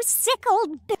 You sick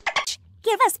old bitch!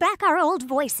 Give us back our old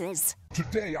voices.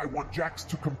 Today I want Jax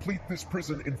to complete this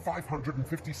prison in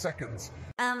 550 seconds.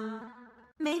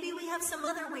 Maybe we have some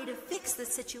other way to fix the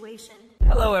situation.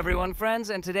 Hello everyone,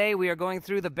 friends, and today we are going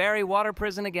through the Barry Water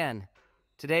Prison again.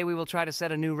 Today we will try to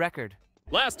set a new record.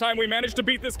 Last time we managed to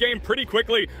beat this game pretty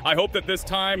quickly. I hope that this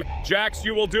time, Jax,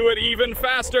 you will do it even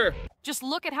faster. Just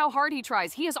look at how hard he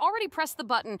tries. He has already pressed the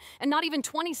button, and not even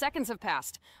 20 seconds have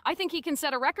passed. I think he can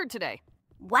set a record today.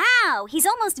 Wow, he's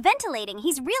almost ventilating.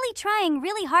 He's really trying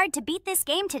really hard to beat this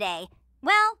game today.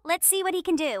 Well, let's see what he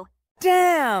can do.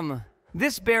 Damn!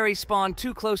 This berry spawned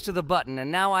too close to the button, and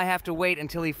now I have to wait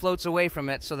until he floats away from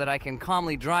it so that I can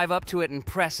calmly drive up to it and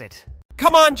press it.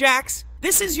 Come on, Jax!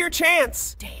 This is your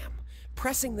chance! Damn,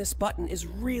 pressing this button is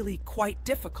really quite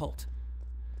difficult.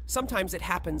 Sometimes it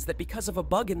happens that because of a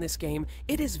bug in this game,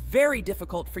 it is very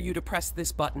difficult for you to press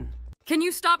this button. Can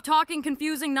you stop talking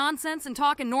confusing nonsense and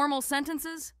talk in normal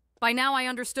sentences? By now I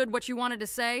understood what you wanted to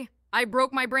say. I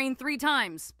broke my brain 3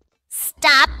 times.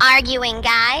 Stop arguing,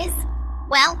 guys.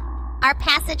 Well, our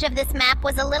passage of this map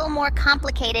was a little more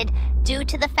complicated due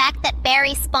to the fact that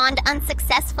Barry spawned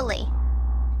unsuccessfully.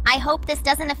 I hope this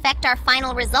doesn't affect our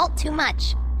final result too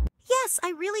much. Yes,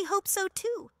 I really hope so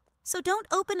too. So don't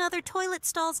open other toilet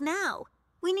stalls now.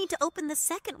 We need to open the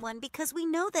second one because we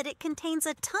know that it contains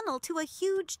a tunnel to a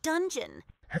huge dungeon.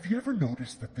 Have you ever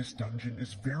noticed that this dungeon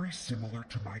is very similar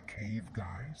to my cave,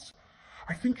 guys?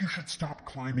 I think you should stop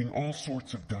climbing all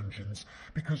sorts of dungeons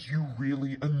because you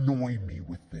really annoy me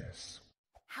with this.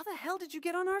 How the hell did you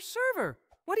get on our server?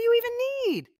 What do you even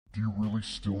need? Do you really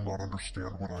still not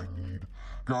understand what I need?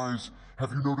 Guys,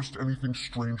 have you noticed anything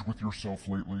strange with yourself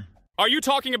lately? Are you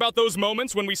talking about those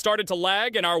moments when we started to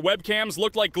lag and our webcams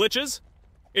looked like glitches?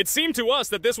 It seemed to us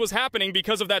that this was happening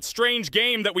because of that strange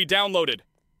game that we downloaded.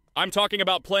 I'm talking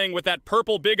about playing with that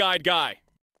purple big-eyed guy.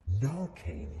 No,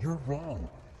 Kane, you're wrong.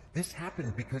 This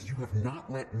happened because you have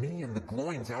not let me and the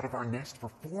Gloins out of our nest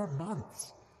for 4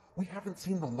 months. We haven't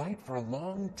seen the light for a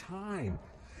long time.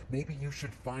 Maybe you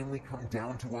should finally come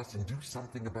down to us and do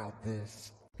something about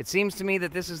this. It seems to me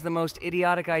that this is the most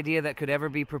idiotic idea that could ever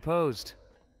be proposed.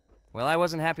 Well, I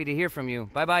wasn't happy to hear from you.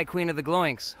 Bye-bye, Queen of the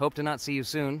Gloinks. Hope to not see you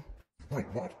soon. Wait,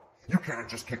 what? You can't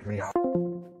just kick me out.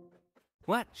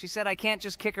 What? She said I can't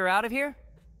just kick her out of here?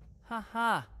 Ha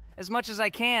ha. As much as I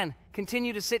can.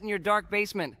 Continue to sit in your dark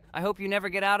basement. I hope you never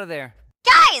get out of there.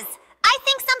 Guys, I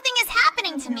think something is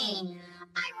happening to me.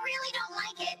 I really don't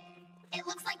like it. It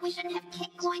looks like we shouldn't have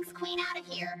kicked Gloink's Queen out of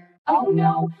here. Oh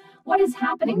no, what is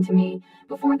happening to me?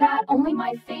 Before that, only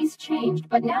my face changed,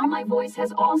 but now my voice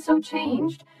has also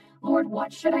changed. Lord,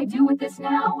 what should I do with this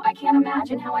now? I can't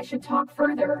imagine how I should talk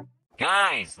further.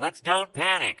 Guys, don't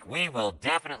panic. We will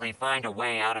definitely find a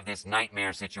way out of this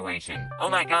nightmare situation. Oh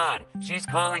my god, she's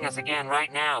calling us again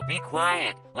right now. Be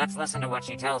quiet. Let's listen to what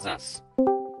she tells us.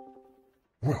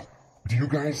 Well, do you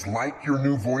guys like your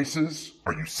new voices?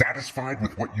 Are you satisfied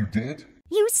with what you did?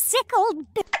 You sick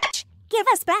old bitch! Give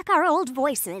us back our old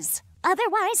voices.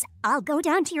 Otherwise, I'll go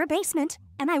down to your basement,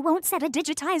 and I won't set a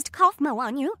digitized Kaufmo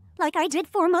on you, like I did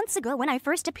 4 months ago when I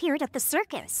first appeared at the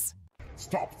circus.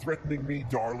 Stop threatening me,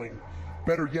 darling.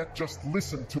 Better yet, just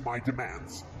listen to my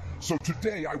demands. So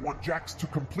today I want Jax to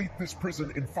complete this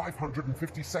prison in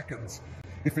 550 seconds.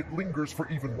 If it lingers for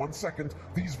even 1 second,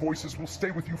 these voices will stay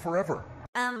with you forever.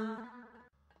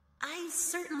 I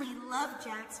certainly love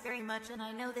Jax very much, and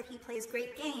I know that he plays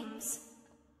great games.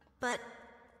 But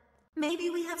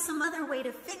maybe we have some other way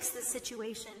to fix this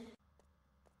situation.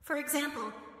 For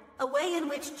example, a way in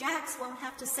which Jax won't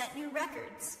have to set new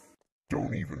records.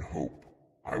 Don't even hope.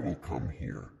 I will come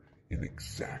here in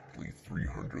exactly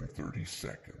 330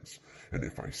 seconds, and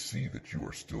if I see that you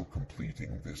are still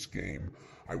completing this game,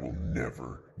 I will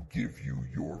never give you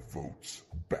your votes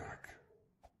back.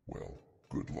 Well,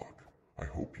 good luck. I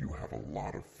hope you have a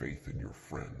lot of faith in your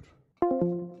friend.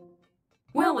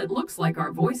 Well, it looks like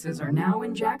our voices are now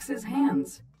in Jax's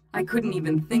hands. I couldn't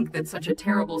even think that such a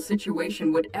terrible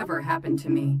situation would ever happen to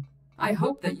me. I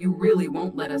hope that you really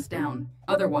won't let us down.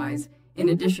 Otherwise, in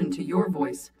addition to your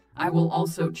voice, I will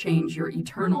also change your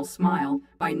eternal smile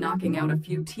by knocking out a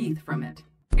few teeth from it.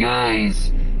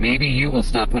 Guys, maybe you will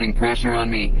stop putting pressure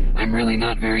on me. I'm really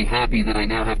not very happy that I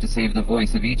now have to save the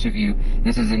voice of each of you.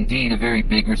 This is indeed a very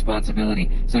big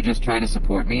responsibility, so just try to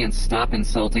support me and stop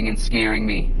insulting and scaring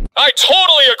me. I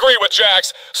totally agree with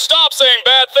Jax. Stop saying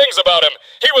bad things about him.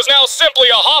 He was now simply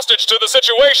a hostage to the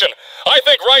situation. I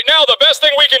think right now the best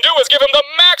thing we can do is give him the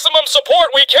maximum support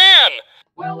we can.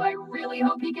 Well, I really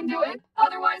hope he can do it.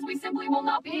 Otherwise, we simply will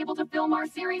not be able to film our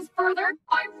series further.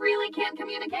 I really can't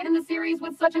communicate in the series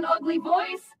with such an ugly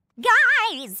voice.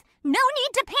 Guys, no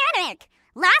need to panic.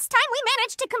 Last time we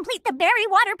managed to complete the Berry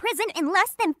Water Prison in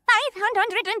less than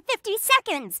 550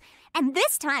 seconds. And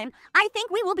this time, I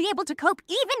think we will be able to cope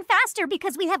even faster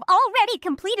because we have already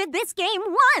completed this game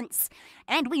once.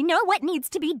 And we know what needs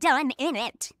to be done in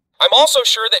it. I'm also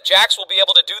sure that Jax will be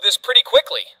able to do this pretty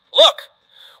quickly. Look!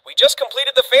 We just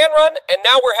completed the fan run, and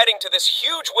now we're heading to this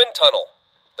huge wind tunnel.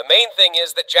 The main thing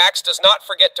is that Jax does not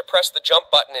forget to press the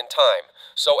jump button in time,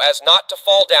 so as not to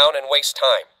fall down and waste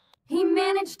time. He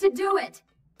managed to do it.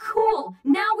 Cool.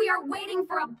 Now we are waiting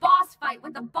for a boss fight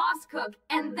with the boss cook,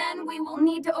 and then we will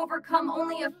need to overcome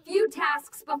only a few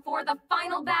tasks before the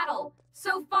final battle.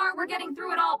 So far, we're getting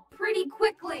through it all pretty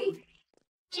quickly.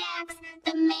 Jax,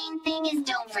 the main thing is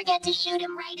don't forget to shoot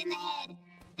him right in the head.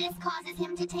 This causes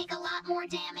him to take a lot more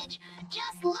damage.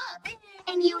 Just look!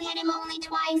 And you hit him only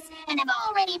twice, and have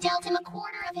already dealt him a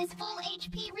quarter of his full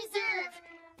HP reserve.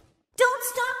 Don't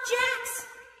stop, Jax!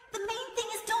 The main thing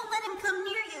is don't let him come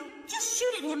near you. Just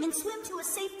shoot at him and swim to a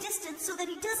safe distance so that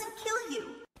he doesn't kill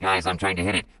you. Guys, I'm trying to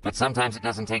hit it, but sometimes it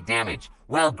doesn't take damage.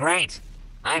 Well, great!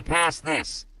 I passed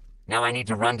this. Now I need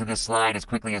to run to this slide as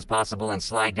quickly as possible and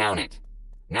slide down it.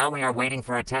 Now we are waiting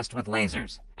for a test with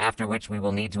lasers, after which we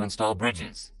will need to install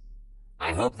bridges.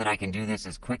 I hope that I can do this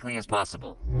as quickly as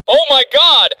possible. Oh my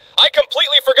god! I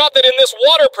completely forgot that in this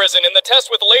water prison in the test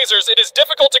with lasers, it is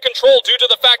difficult to control due to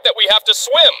the fact that we have to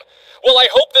swim. Well,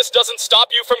 I hope this doesn't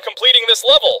stop you from completing this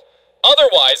level.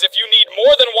 Otherwise, if you need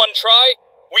more than one try,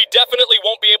 we definitely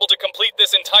won't be able to complete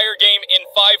this entire game in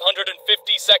 550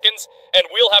 seconds, and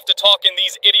we'll have to talk in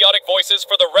these idiotic voices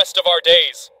for the rest of our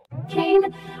days.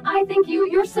 Kane, I think you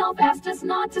yourself asked us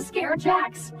not to scare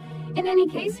Jax. In any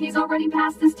case, he's already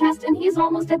passed this test and he's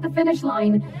almost at the finish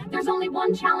line. There's only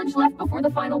one challenge left before the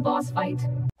final boss fight.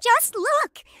 Just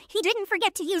look! He didn't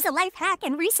forget to use a life hack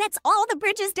and resets all the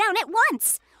bridges down at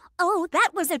once. Oh, that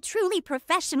was a truly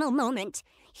professional moment.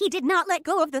 He did not let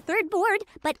go of the third board,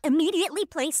 but immediately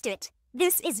placed it.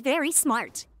 This is very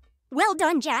smart. Well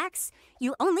done, Jax.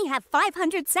 You only have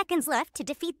 500 seconds left to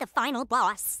defeat the final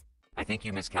boss. I think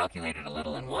you miscalculated a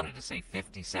little and wanted to say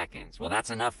 50 seconds. Well, that's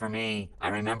enough for me. I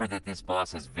remember that this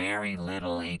boss has very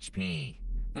little HP.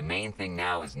 The main thing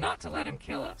now is not to let him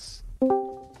kill us.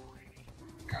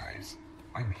 Guys,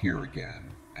 I'm here again,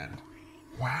 and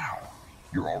wow,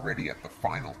 you're already at the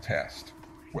final test.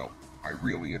 Well, I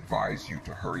really advise you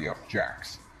to hurry up,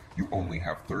 Jax. You only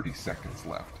have 30 seconds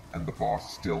left, and the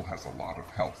boss still has a lot of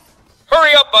health.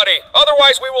 Hurry up, buddy!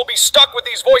 Otherwise we will be stuck with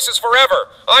these voices forever.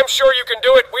 I'm sure you can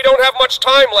do it. We don't have much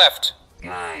time left.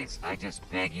 Guys, I just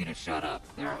beg you to shut up.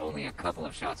 There are only a couple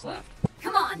of shots left.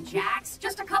 Come on, Jax.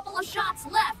 Just a couple of shots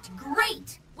left.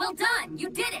 Great! Well done. You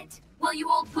did it. Well,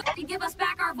 you old pussy, give us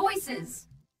back our voices.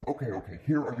 Okay,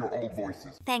 here are your old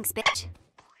voices. Thanks, bitch.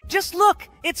 Just look!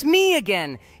 It's me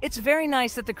again! It's very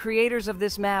nice that the creators of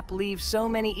this map leave so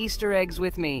many Easter eggs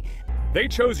with me. They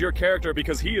chose your character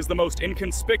because he is the most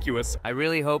inconspicuous. I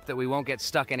really hope that we won't get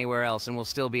stuck anywhere else and we'll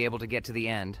still be able to get to the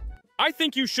end. I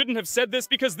think you shouldn't have said this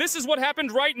because this is what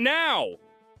happened right now.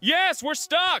 Yes, we're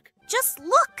stuck! Just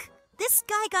look! This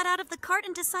guy got out of the cart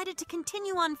and decided to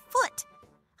continue on foot.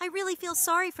 I really feel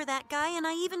sorry for that guy, and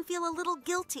I even feel a little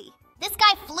guilty. This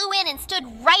guy flew in and stood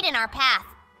right in our path.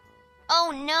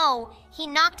 Oh no, he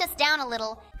knocked us down a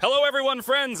little. Hello everyone,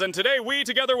 friends, and today we,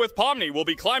 together with POMNI, will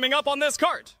be climbing up on this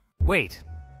cart. Wait,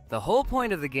 the whole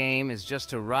point of the game is just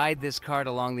to ride this cart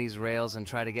along these rails and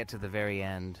try to get to the very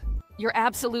end. You're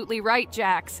absolutely right,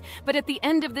 Jax. But at the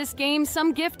end of this game,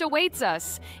 some gift awaits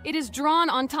us. It is drawn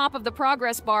on top of the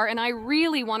progress bar, and I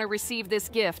really want to receive this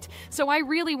gift. So I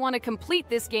really want to complete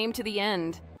this game to the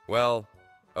end. Well,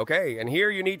 okay, and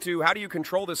here you need to... How do you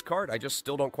control this cart? I just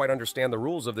still don't quite understand the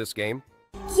rules of this game.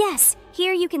 Yes,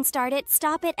 here you can start it,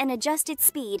 stop it, and adjust its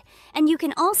speed. And you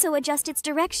can also adjust its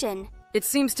direction. It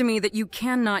seems to me that you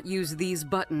cannot use these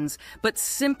buttons, but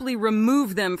simply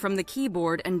remove them from the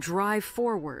keyboard and drive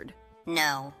forward.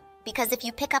 No, because if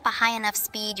you pick up a high enough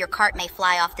speed, your cart may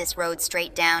fly off this road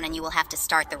straight down and you will have to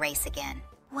start the race again.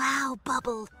 Wow,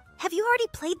 Bubble. Have you already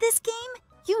played this game?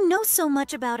 You know so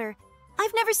much about her.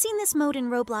 I've never seen this mode in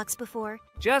Roblox before.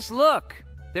 Just look!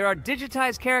 There are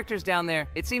digitized characters down there.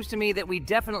 It seems to me that we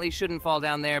definitely shouldn't fall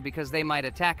down there because they might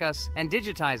attack us and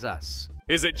digitize us.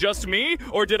 Is it just me,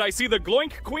 or did I see the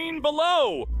Gloink Queen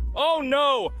below? Oh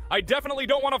no, I definitely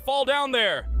don't want to fall down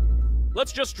there.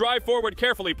 Let's just drive forward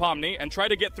carefully, POMNI, and try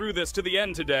to get through this to the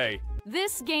end today.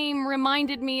 This game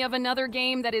reminded me of another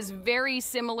game that is very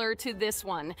similar to this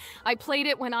one. I played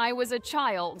it when I was a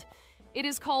child. It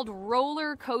is called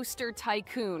Roller Coaster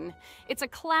Tycoon. It's a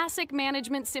classic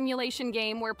management simulation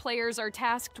game where players are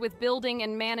tasked with building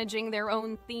and managing their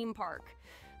own theme park.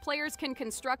 Players can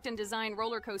construct and design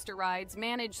roller coaster rides,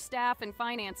 manage staff and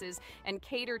finances, and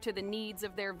cater to the needs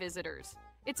of their visitors.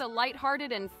 It's a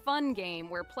lighthearted and fun game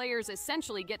where players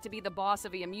essentially get to be the boss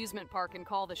of the amusement park and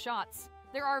call the shots.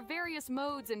 There are various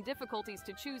modes and difficulties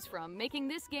to choose from, making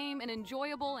this game an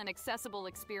enjoyable and accessible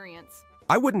experience.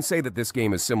 I wouldn't say that this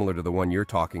game is similar to the one you're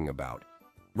talking about.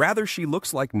 Rather, she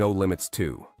looks like No Limits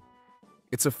 2.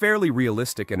 It's a fairly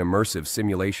realistic and immersive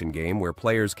simulation game where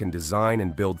players can design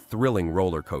and build thrilling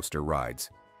roller coaster rides.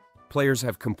 Players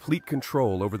have complete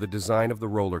control over the design of the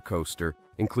roller coaster,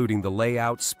 including the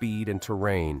layout, speed, and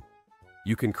terrain.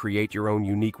 You can create your own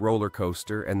unique roller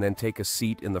coaster and then take a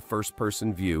seat in the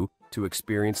first-person view to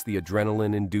experience the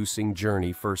adrenaline-inducing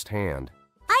journey firsthand.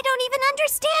 I don't even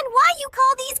understand why you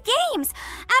call these games.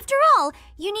 After all,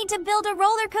 you need to build a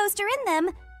roller coaster in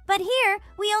them. But here,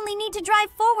 we only need to drive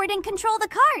forward and control the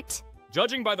cart.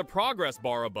 Judging by the progress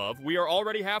bar above, we are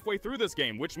already halfway through this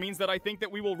game, which means that I think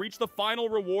that we will reach the final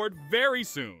reward very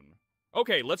soon.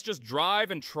 Okay, let's just drive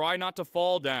and try not to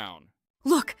fall down.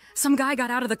 Look, some guy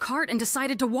got out of the cart and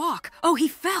decided to walk. Oh, he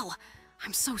fell.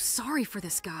 I'm so sorry for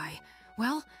this guy.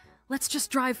 Well, let's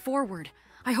just drive forward.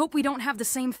 I hope we don't have the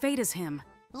same fate as him.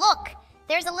 Look,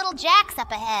 there's a little Jax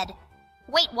up ahead.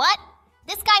 Wait, what?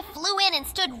 This guy flew in and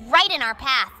stood right in our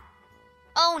path.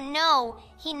 Oh no,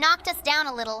 he knocked us down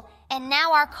a little, and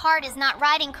now our cart is not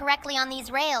riding correctly on these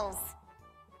rails.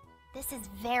 This is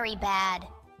very bad.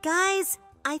 Guys,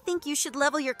 I think you should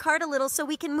level your cart a little so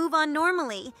we can move on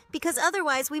normally, because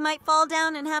otherwise we might fall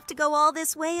down and have to go all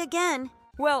this way again.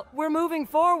 Well, we're moving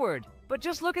forward. But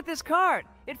just look at this cart.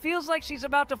 It feels like she's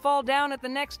about to fall down at the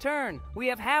next turn. We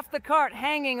have half the cart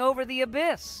hanging over the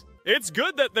abyss. It's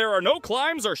good that there are no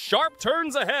climbs or sharp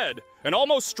turns ahead. An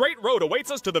almost straight road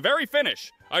awaits us to the very finish.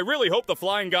 I really hope the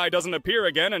flying guy doesn't appear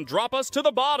again and drop us to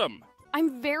the bottom.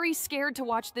 I'm very scared to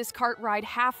watch this cart ride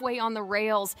halfway on the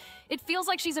rails. It feels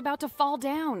like she's about to fall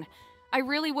down. I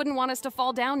really wouldn't want us to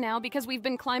fall down now because we've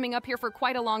been climbing up here for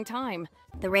quite a long time.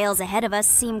 The rails ahead of us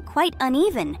seem quite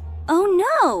uneven. Oh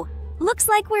no! Looks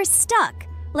like we're stuck.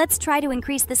 Let's try to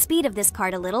increase the speed of this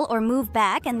cart a little or move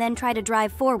back and then try to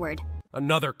drive forward.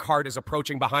 Another cart is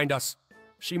approaching behind us.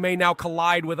 She may now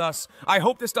collide with us. I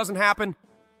hope this doesn't happen.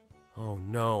 Oh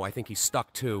no, I think he's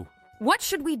stuck too. What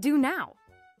should we do now?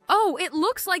 Oh, it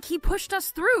looks like he pushed us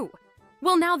through.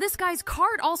 Well, now this guy's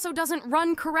cart also doesn't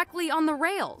run correctly on the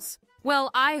rails.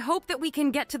 Well, I hope that we can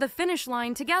get to the finish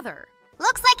line together.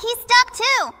 Looks like he's stuck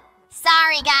too.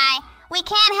 Sorry, guy. We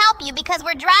can't help you because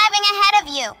we're driving ahead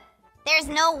of you. There's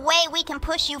no way we can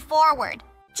push you forward.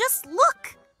 Just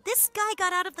look! This guy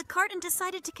got out of the cart and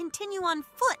decided to continue on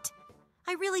foot.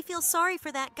 I really feel sorry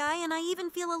for that guy, and I even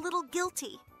feel a little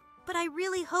guilty. But I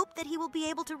really hope that he will be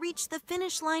able to reach the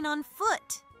finish line on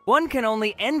foot. One can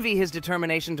only envy his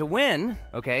determination to win.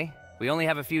 Okay, we only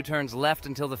have a few turns left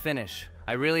until the finish.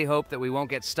 I really hope that we won't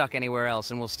get stuck anywhere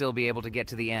else and we'll still be able to get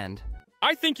to the end.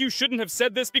 I think you shouldn't have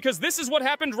said this because this is what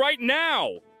happened right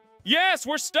now. Yes,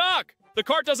 we're stuck. The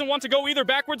cart doesn't want to go either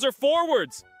backwards or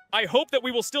forwards. I hope that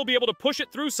we will still be able to push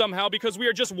it through somehow because we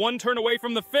are just one turn away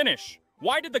from the finish.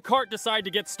 Why did the cart decide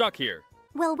to get stuck here?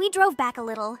 Well, we drove back a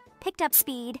little, picked up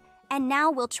speed, and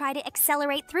now we'll try to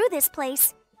accelerate through this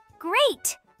place.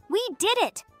 Great! We did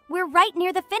it! We're right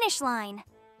near the finish line.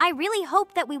 I really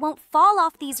hope that we won't fall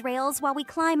off these rails while we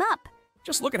climb up.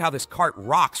 Just look at how this cart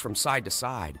rocks from side to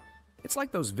side. It's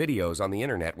like those videos on the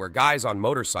internet where guys on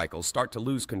motorcycles start to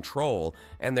lose control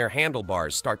and their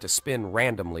handlebars start to spin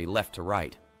randomly left to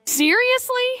right.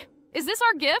 Seriously? Is this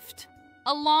our gift?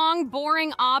 A long,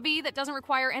 boring obby that doesn't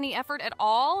require any effort at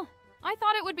all? I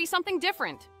thought it would be something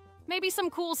different. Maybe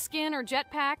some cool skin or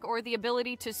jetpack or the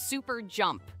ability to super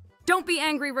jump. Don't be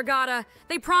angry, Regatta.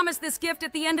 They promised this gift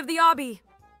at the end of the obby.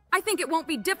 I think it won't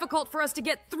be difficult for us to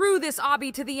get through this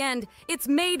obby to the end. It's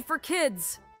made for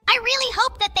kids. I really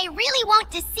hope that they really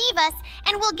won't deceive us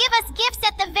and will give us gifts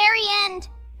at the very end.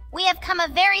 We have come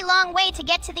a very long way to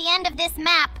get to the end of this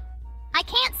map. I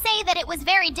can't say that it was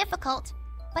very difficult,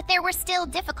 but there were still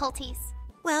difficulties.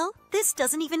 Well, this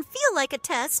doesn't even feel like a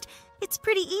test. It's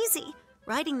pretty easy.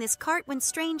 Riding this cart when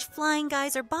strange flying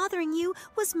guys are bothering you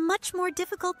was much more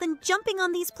difficult than jumping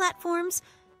on these platforms.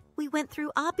 We went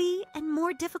through obby and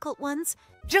more difficult ones.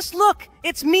 Just look!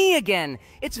 It's me again!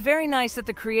 It's very nice that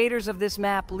the creators of this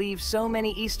map leave so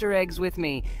many Easter eggs with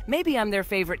me. Maybe I'm their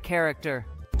favorite character.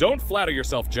 Don't flatter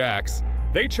yourself, Jax.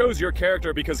 They chose your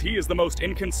character because he is the most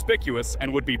inconspicuous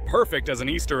and would be perfect as an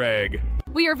Easter egg.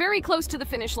 We are very close to the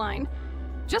finish line.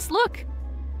 Just look.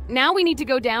 Now we need to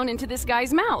go down into this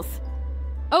guy's mouth.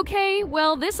 Okay,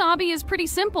 well, this obby is pretty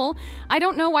simple. I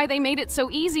don't know why they made it so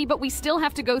easy, but we still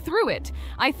have to go through it.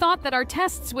 I thought that our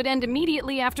tests would end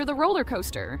immediately after the roller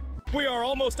coaster. We are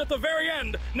almost at the very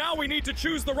end. Now we need to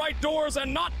choose the right doors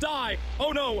and not die.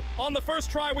 Oh no, on the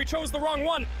first try we chose the wrong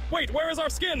one. Wait, where is our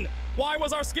skin? Why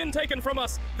was our skin taken from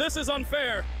us? This is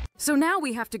unfair. So now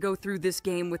we have to go through this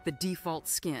game with the default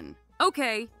skin.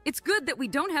 Okay, it's good that we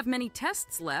don't have many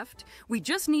tests left. We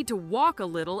just need to walk a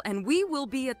little and we will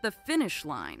be at the finish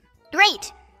line.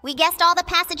 Great! We guessed all the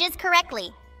passages correctly.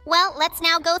 Well, let's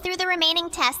now go through the remaining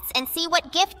tests and see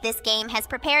what gift this game has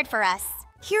prepared for us.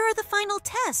 Here are the final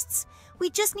tests.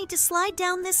 We just need to slide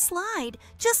down this slide.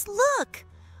 Just look!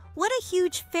 What a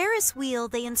huge Ferris wheel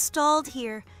they installed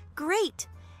here. Great!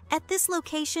 At this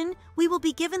location, we will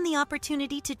be given the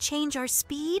opportunity to change our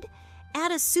speed,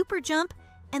 add a super jump,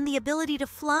 and the ability to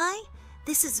fly?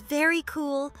 This is very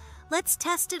cool. Let's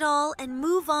test it all and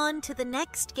move on to the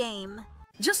next game.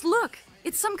 Just look!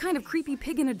 It's some kind of creepy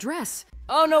pig in a dress.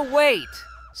 Oh no, wait!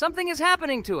 Something is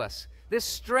happening to us. This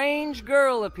strange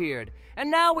girl appeared, and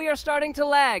now we are starting to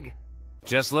lag.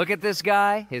 Just look at this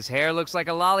guy. His hair looks like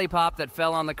a lollipop that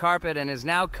fell on the carpet and is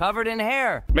now covered in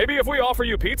hair. Maybe if we offer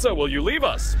you pizza, will you leave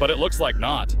us? But it looks like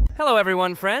not. Hello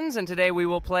everyone, friends, and today we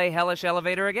will play Hellish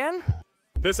Elevator again.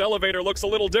 This elevator looks a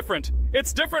little different.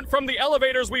 It's different from the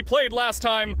elevators we played last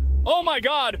time. Oh my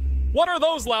god! What are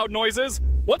those loud noises?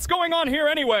 What's going on here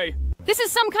anyway? This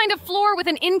is some kind of floor with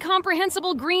an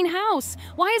incomprehensible green house.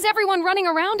 Why is everyone running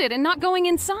around it and not going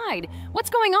inside?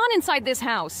 What's going on inside this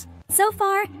house? So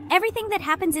far, everything that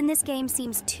happens in this game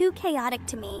seems too chaotic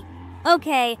to me.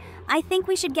 Okay, I think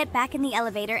we should get back in the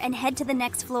elevator and head to the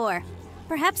next floor.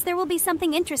 Perhaps there will be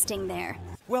something interesting there.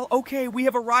 Well, okay, we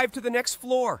have arrived to the next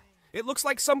floor. It looks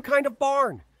like some kind of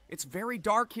barn. It's very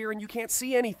dark here and you can't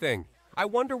see anything. I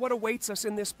wonder what awaits us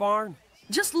in this barn.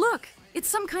 Just look! It's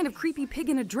some kind of creepy pig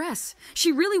in a dress.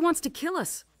 She really wants to kill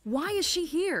us. Why is she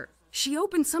here? She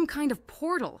opened some kind of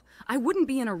portal. I wouldn't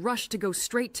be in a rush to go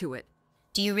straight to it.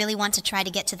 Do you really want to try to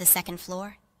get to the second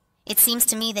floor? It seems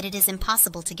to me that it is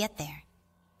impossible to get there.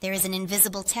 There is an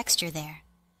invisible texture there.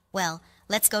 Well,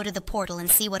 let's go to the portal and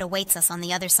see what awaits us on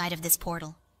the other side of this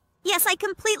portal. Yes, I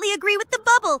completely agree with the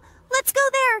bubble. Let's go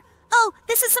there. Oh,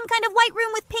 this is some kind of white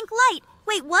room with pink light.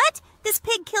 Wait, what? This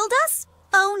pig killed us?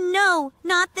 Oh no,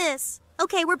 not this.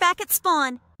 Okay, we're back at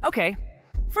spawn. Okay,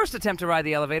 first attempt to ride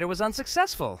the elevator was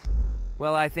unsuccessful.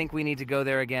 Well, I think we need to go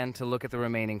there again to look at the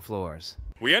remaining floors.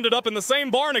 We ended up in the same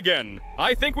barn again.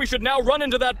 I think we should now run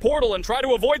into that portal and try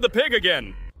to avoid the pig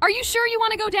again. Are you sure you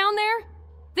want to go down there?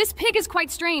 This pig is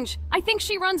quite strange. I think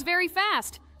she runs very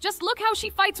fast. Just look how she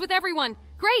fights with everyone.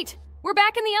 Great! We're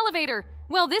back in the elevator.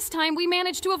 Well, this time we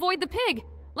managed to avoid the pig.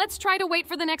 Let's try to wait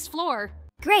for the next floor.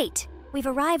 Great! We've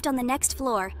arrived on the next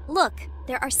floor. Look,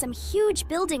 there are some huge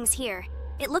buildings here.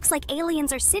 It looks like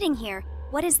aliens are sitting here.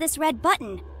 What is this red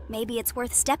button? Maybe it's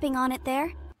worth stepping on it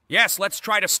there? Yes, let's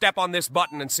try to step on this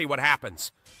button and see what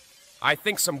happens. I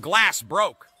think some glass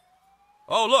broke.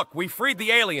 Oh, look, we freed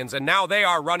the aliens and now they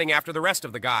are running after the rest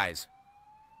of the guys.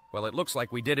 Well, it looks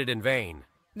like we did it in vain.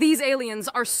 These aliens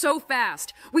are so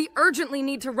fast. We urgently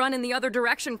need to run in the other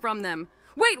direction from them.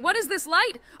 Wait, what is this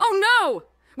light? Oh no!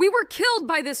 We were killed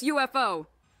by this UFO.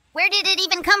 Where did it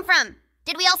even come from?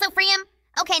 Did we also free him?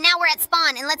 Okay, now we're at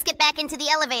spawn and let's get back into the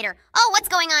elevator. Oh, what's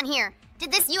going on here?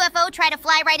 Did this UFO try to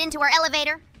fly right into our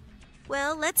elevator?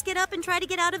 Well, let's get up and try to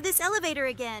get out of this elevator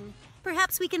again.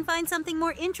 Perhaps we can find something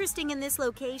more interesting in this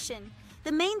location.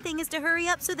 The main thing is to hurry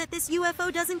up so that this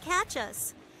UFO doesn't catch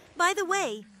us. By the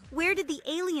way, where did the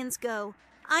aliens go?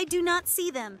 I do not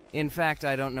see them. In fact,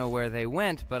 I don't know where they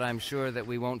went, but I'm sure that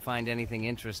we won't find anything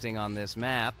interesting on this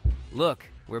map. Look,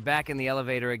 we're back in the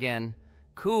elevator again.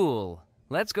 Cool.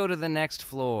 Let's go to the next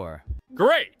floor.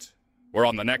 Great! We're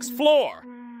on the next floor.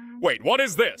 Wait, what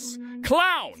is this?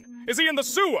 Clown! Is he in the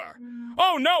sewer?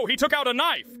 Oh no, he took out a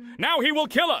knife! Now he will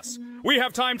kill us! We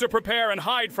have time to prepare and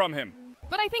hide from him.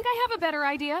 But I think I have a better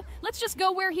idea. Let's just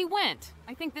go where he went.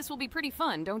 I think this will be pretty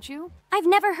fun, don't you? I've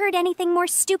never heard anything more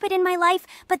stupid in my life,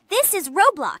 but this is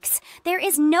Roblox. There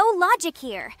is no logic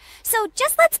here. So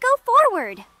just let's go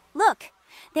forward. Look,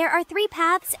 there are 3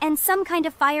 paths and some kind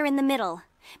of fire in the middle.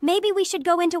 Maybe we should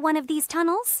go into one of these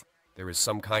tunnels? There is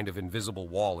some kind of invisible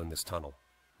wall in this tunnel.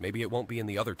 Maybe it won't be in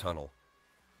the other tunnel.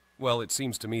 Well, it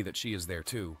seems to me that she is there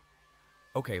too.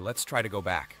 Okay, let's try to go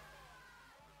back.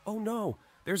 Oh no,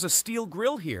 there's a steel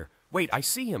grill here. Wait, I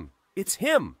see him. It's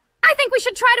him. I think we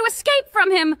should try to escape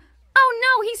from him. Oh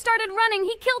no, he started running.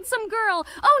 He killed some girl.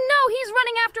 Oh no, he's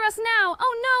running after us now.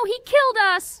 Oh no, he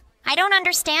killed us. I don't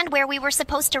understand where we were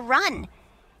supposed to run.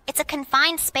 It's a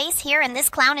confined space here and this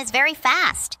clown is very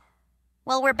fast.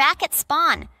 Well, we're back at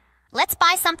spawn. Let's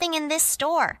buy something in this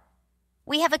store.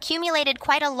 We have accumulated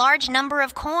quite a large number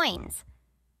of coins.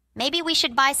 Maybe we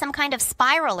should buy some kind of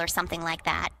spiral or something like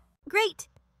that. Great.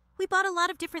 We bought a lot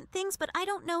of different things, but I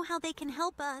don't know how they can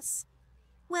help us.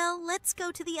 Well, let's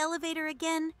go to the elevator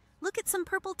again. Look at some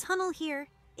purple tunnel here.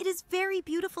 It is very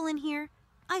beautiful in here.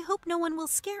 I hope no one will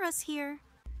scare us here.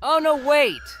 Oh no,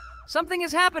 wait! Something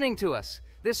is happening to us.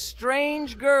 This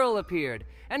strange girl appeared,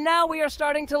 and now we are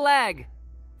starting to lag.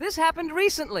 This happened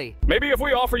recently. Maybe if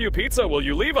we offer you pizza, will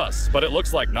you leave us? But it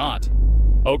looks like not.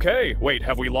 Okay, wait,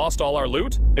 have we lost all our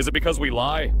loot? Is it because we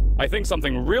lie? I think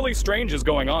something really strange is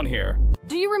going on here.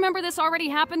 Do you remember this already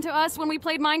happened to us when we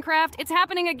played Minecraft? It's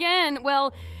happening again.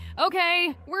 Well,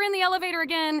 okay, we're in the elevator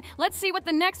again. Let's see what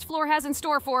the next floor has in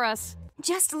store for us.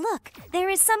 Just look, there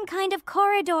is some kind of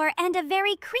corridor and a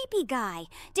very creepy guy.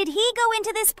 Did he go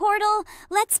into this portal?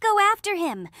 Let's go after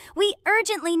him. We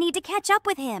urgently need to catch up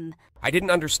with him. I didn't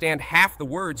understand half the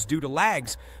words due to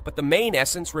lags, but the main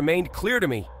essence remained clear to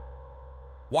me.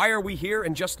 Why are we here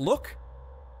and just look?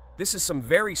 This is some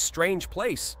very strange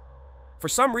place. For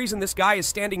some reason, this guy is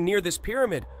standing near this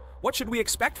pyramid. What should we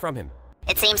expect from him?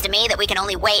 It seems to me that we can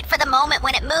only wait for the moment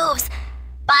when it moves.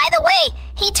 By the way,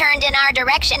 he turned in our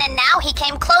direction and now he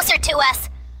came closer to us.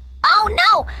 Oh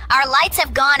no, our lights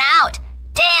have gone out.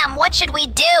 Damn, what should we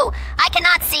do? I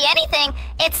cannot see anything.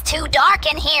 It's too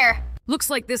dark in here. Looks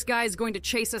like this guy is going to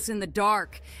chase us in the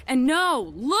dark. And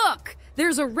no, look!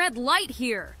 There's a red light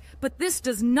here. But this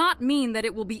does not mean that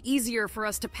it will be easier for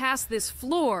us to pass this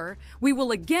floor. We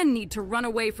will again need to run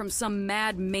away from some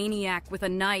mad maniac with a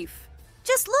knife.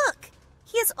 Just look!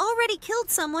 He has already killed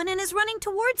someone and is running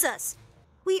towards us.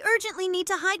 We urgently need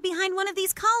to hide behind one of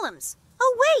these columns.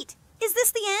 Oh wait! Is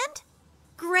this the end?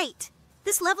 Great!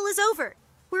 This level is over.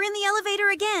 We're in the elevator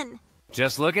again.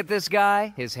 Just look at this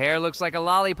guy. His hair looks like a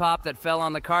lollipop that fell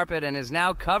on the carpet and is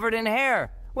now covered in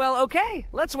hair. Well, okay,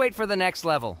 let's wait for the next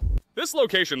level. This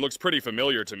location looks pretty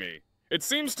familiar to me. It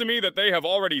seems to me that they have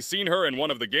already seen her in one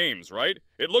of the games, right?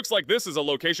 It looks like this is a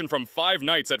location from Five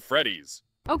Nights at Freddy's.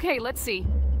 Okay, let's see.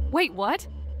 Wait, what?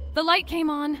 The light came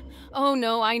on. Oh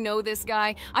no, I know this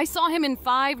guy. I saw him in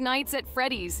Five Nights at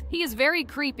Freddy's. He is very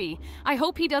creepy. I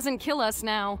hope he doesn't kill us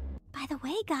now. By the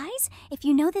way, guys, if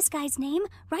you know this guy's name,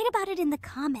 write about it in the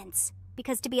comments.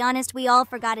 Because to be honest, we all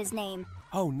forgot his name.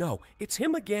 Oh no, it's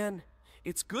him again.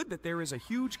 It's good that there is a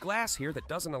huge glass here that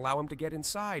doesn't allow him to get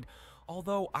inside.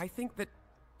 Although I think that...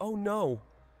 Oh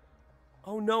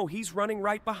no, he's running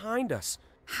right behind us.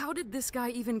 How did this guy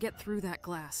even get through that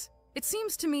glass? It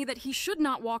seems to me that he should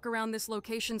not walk around this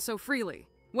location so freely.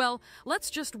 Well, let's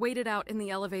just wait it out in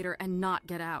the elevator and not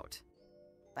get out.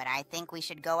 But I think we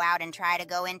should go out and try to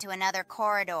go into another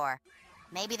corridor.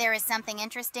 Maybe there is something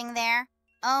interesting there?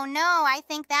 Oh no, I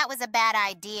think that was a bad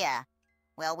idea.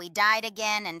 Well, we died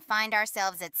again and find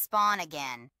ourselves at spawn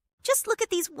again. Just look at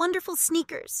these wonderful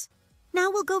sneakers.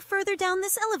 Now we'll go further down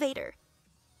this elevator.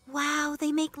 Wow,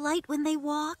 they make light when they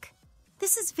walk.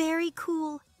 This is very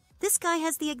cool. This guy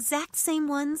has the exact same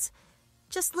ones.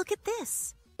 Just look at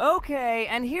this. Okay,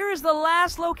 and here is the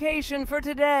last location for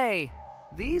today.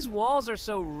 These walls are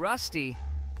so rusty.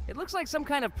 It looks like some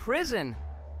kind of prison.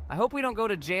 I hope we don't go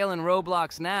to jail in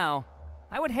Roblox now.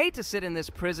 I would hate to sit in this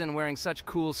prison wearing such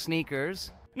cool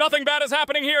sneakers. Nothing bad is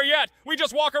happening here yet. We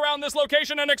just walk around this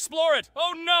location and explore it.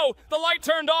 Oh no, the light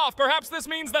turned off. Perhaps this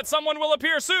means that someone will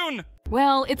appear soon.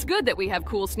 Well, it's good that we have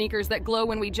cool sneakers that glow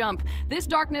when we jump. This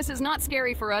darkness is not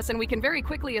scary for us and we can very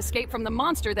quickly escape from the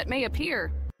monster that may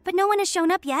appear. But no one has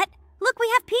shown up yet. Look, we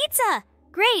have pizza!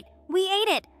 Great, we ate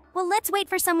it. Well, let's wait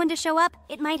for someone to show up.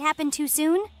 It might happen too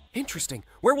soon. Interesting.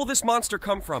 Where will this monster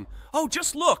come from? Oh,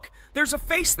 just look! There's a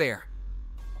face there!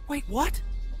 Wait, what?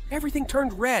 Everything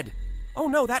turned red. Oh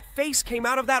no, that face came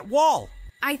out of that wall!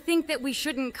 I think that we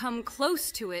shouldn't come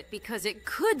close to it because it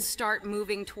could start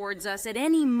moving towards us at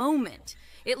any moment.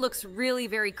 It looks really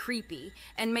very creepy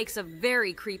and makes a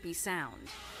very creepy sound.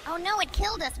 Oh no, it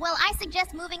killed us. Well, I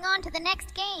suggest moving on to the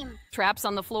next game. Traps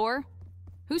on the floor?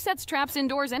 Who sets traps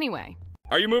indoors anyway?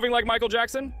 Are you moving like Michael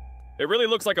Jackson? It really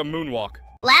looks like a moonwalk.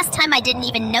 Last time I didn't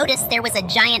even notice there was a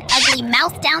giant ugly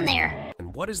mouth down there.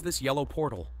 And what is this yellow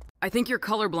portal? I think you're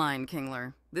colorblind,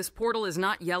 Kingler. This portal is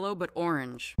not yellow, but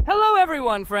orange. Hello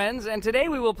everyone, friends, and today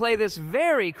we will play this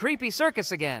very creepy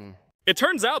circus again. It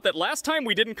turns out that last time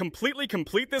we didn't completely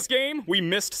complete this game, we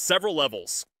missed several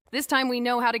levels. This time we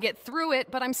know how to get through it,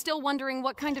 but I'm still wondering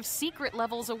what kind of secret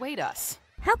levels await us.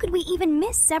 How could we even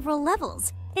miss several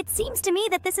levels? It seems to me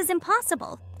that this is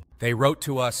impossible. They wrote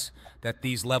to us that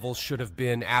these levels should have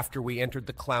been after we entered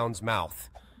the clown's mouth,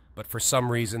 but for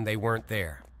some reason they weren't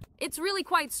there. It's really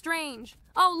quite strange.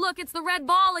 Oh, look, it's the red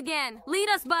ball again. Lead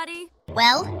us, buddy.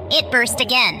 Well, it burst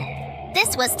again.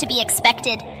 This was to be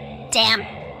expected. Damn,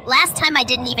 last time I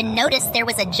didn't even notice there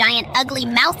was a giant ugly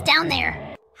mouth down there.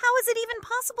 How is it even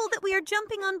possible that we are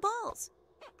jumping on balls?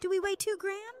 Do we weigh 2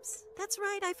 grams? That's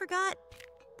right, I forgot.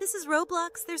 This is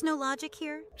Roblox, there's no logic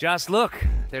here. Just look,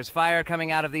 there's fire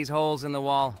coming out of these holes in the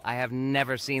wall. I have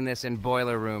never seen this in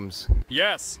boiler rooms.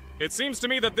 Yes, it seems to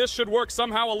me that this should work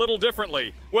somehow a little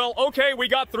differently. Well, okay, we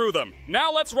got through them.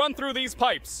 Now let's run through these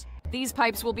pipes. These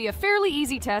pipes will be a fairly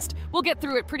easy test. We'll get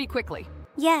through it pretty quickly.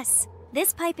 Yes,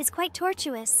 this pipe is quite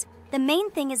tortuous. The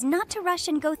main thing is not to rush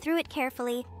and go through it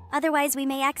carefully, otherwise we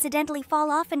may accidentally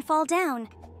fall off and fall down.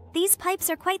 These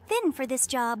pipes are quite thin for this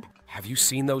job. Have you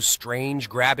seen those strange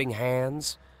grabbing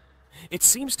hands? It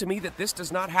seems to me that this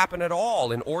does not happen at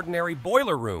all in ordinary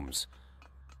boiler rooms.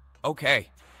 Okay,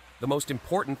 the most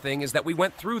important thing is that we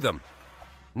went through them.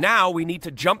 Now we need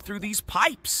to jump through these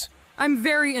pipes. I'm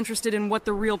very interested in what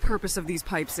the real purpose of these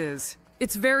pipes is.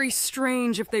 It's very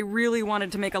strange if they really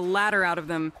wanted to make a ladder out of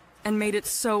them and made it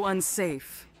so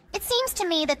unsafe. It seems to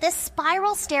me that this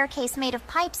spiral staircase made of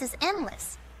pipes is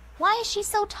endless. Why is she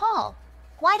so tall?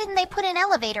 Why didn't they put an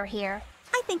elevator here?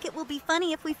 I think it will be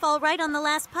funny if we fall right on the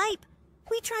last pipe.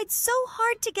 We tried so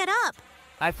hard to get up.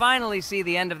 I finally see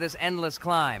the end of this endless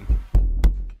climb.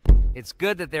 It's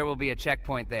good that there will be a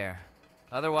checkpoint there.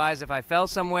 Otherwise, if I fell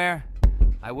somewhere,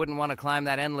 I wouldn't want to climb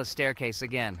that endless staircase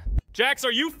again. Jax,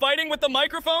 are you fighting with the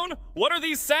microphone? What are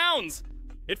these sounds?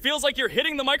 It feels like you're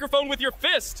hitting the microphone with your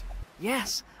fist.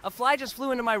 Yes, a fly just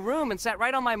flew into my room and sat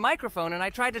right on my microphone and I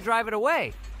tried to drive it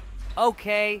away.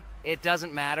 Okay, it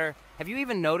doesn't matter. Have you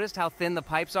even noticed how thin the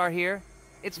pipes are here?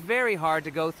 It's very hard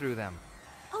to go through them.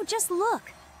 Oh, just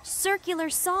look. Circular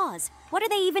saws. What are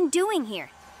they even doing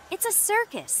here? It's a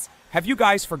circus. Have you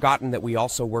guys forgotten that we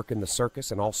also work in the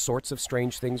circus and all sorts of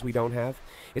strange things we don't have?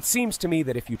 It seems to me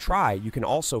that if you try, you can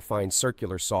also find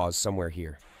circular saws somewhere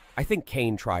here. I think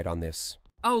Kane tried on this.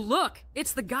 Oh, look!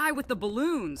 It's the guy with the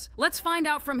balloons! Let's find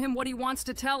out from him what he wants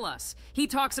to tell us. He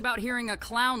talks about hearing a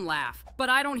clown laugh, but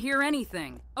I don't hear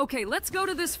anything. Okay, let's go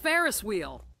to this Ferris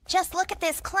wheel. Just look at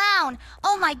this clown.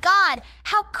 Oh my god,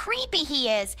 how creepy he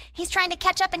is. He's trying to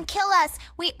catch up and kill us.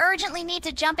 We urgently need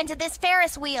to jump into this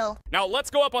Ferris wheel. Now let's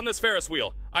go up on this Ferris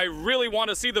wheel. I really want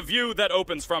to see the view that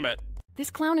opens from it. This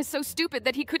clown is so stupid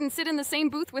that he couldn't sit in the same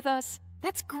booth with us.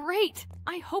 That's great.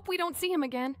 I hope we don't see him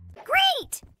again.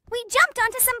 Great! We jumped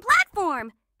onto some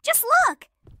platform. Just look!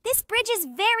 This bridge is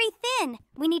very thin.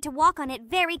 We need to walk on it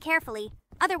very carefully.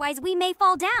 Otherwise, we may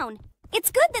fall down.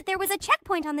 It's good that there was a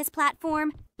checkpoint on this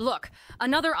platform. Look,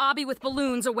 another obby with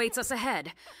balloons awaits us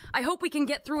ahead. I hope we can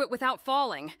get through it without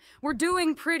falling. We're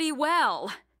doing pretty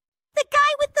well. The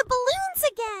guy with the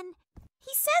balloons again!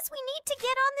 He says we need to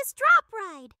get on this drop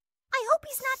ride. I hope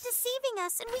he's not deceiving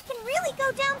us and we can really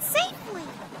go down safely.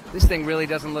 This thing really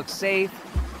doesn't look safe.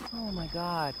 Oh my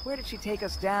god, where did she take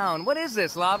us down? What is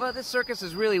this, Lava? This circus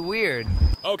is really weird.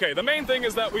 Okay, the main thing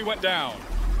is that we went down.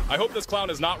 I hope this clown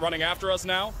is not running after us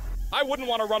now. I wouldn't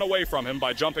want to run away from him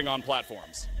by jumping on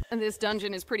platforms. And this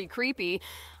dungeon is pretty creepy.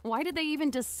 Why did they even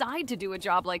decide to do a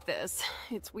job like this?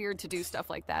 It's weird to do stuff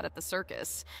like that at the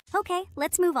circus. Okay,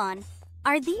 let's move on.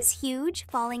 Are these huge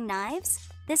falling knives?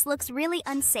 This looks really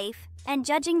unsafe, and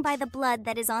judging by the blood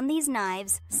that is on these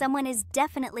knives, someone is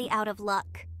definitely out of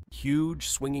luck. Huge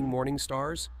swinging morning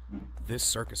stars? This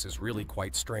circus is really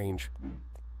quite strange.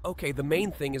 Okay, the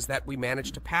main thing is that we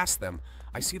managed to pass them.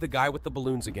 I see the guy with the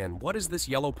balloons again. What is this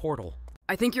yellow portal?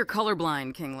 I think you're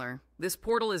colorblind, Kingler. This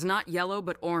portal is not yellow,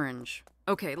 but orange.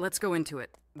 Okay, let's go into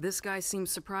it. This guy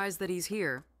seems surprised that he's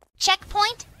here.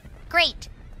 Checkpoint? Great.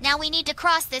 Now we need to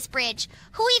cross this bridge.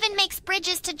 Who even makes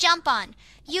bridges to jump on?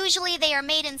 Usually they are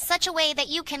made in such a way that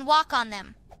you can walk on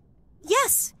them.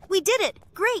 Yes, we did it.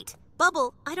 Great.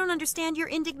 Bubble, I don't understand your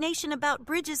indignation about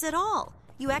bridges at all.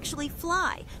 You actually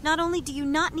fly. Not only do you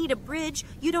not need a bridge,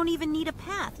 you don't even need a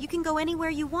path. You can go anywhere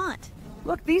you want.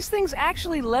 Look, these things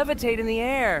actually levitate in the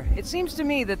air. It seems to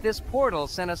me that this portal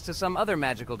sent us to some other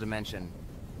magical dimension.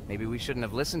 Maybe we shouldn't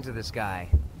have listened to this guy.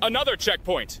 Another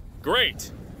checkpoint!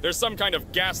 Great! There's some kind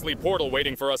of ghastly portal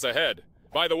waiting for us ahead.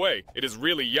 By the way, it is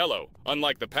really yellow,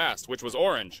 unlike the past, which was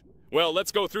orange. Well,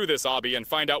 let's go through this obby and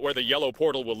find out where the yellow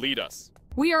portal will lead us.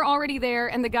 We are already there,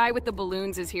 and the guy with the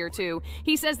balloons is here too.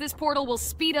 He says this portal will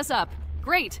speed us up.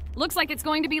 Great! Looks like it's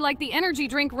going to be like the energy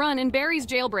drink run in Barry's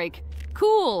jailbreak.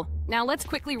 Cool! Now let's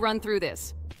quickly run through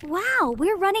this. Wow,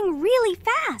 we're running really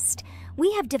fast.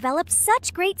 We have developed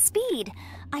such great speed.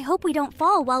 I hope we don't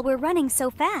fall while we're running so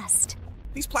fast.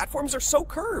 These platforms are so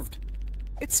curved.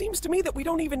 It seems to me that we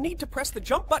don't even need to press the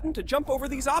jump button to jump over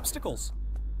these obstacles.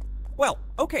 Well,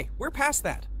 okay, we're past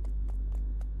that.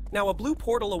 Now a blue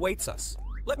portal awaits us.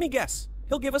 Let me guess,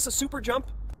 he'll give us a super jump?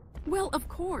 Well, of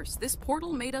course. This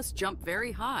portal made us jump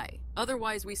very high.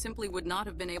 Otherwise, we simply would not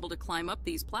have been able to climb up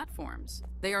these platforms.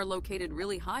 They are located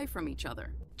really high from each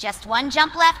other. Just one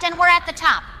jump left and we're at the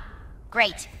top.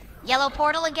 Great. Yellow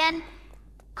portal again?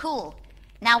 Cool.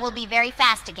 Now we'll be very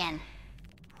fast again.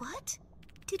 What?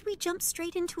 Did we jump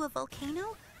straight into a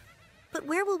volcano? But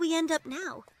where will we end up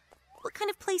now? What kind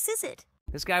of place is it?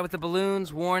 This guy with the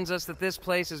balloons warns us that this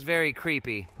place is very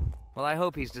creepy. Well, I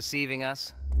hope he's deceiving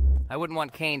us. I wouldn't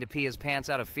want Kane to pee his pants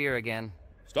out of fear again.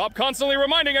 Stop constantly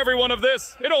reminding everyone of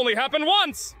this! It only happened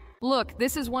once! Look,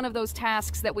 this is one of those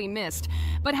tasks that we missed.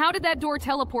 But how did that door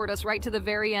teleport us right to the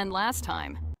very end last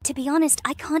time? To be honest,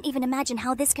 I can't even imagine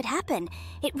how this could happen.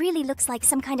 It really looks like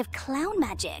some kind of clown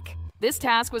magic. This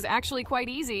task was actually quite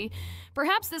easy.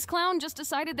 Perhaps this clown just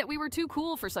decided that we were too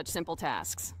cool for such simple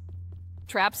tasks.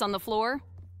 Traps on the floor?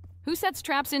 Who sets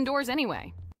traps indoors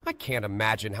anyway? I can't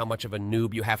imagine how much of a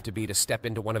noob you have to be to step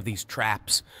into one of these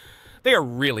traps. They are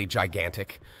really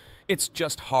gigantic. It's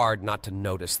just hard not to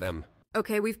notice them.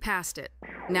 Okay, we've passed it.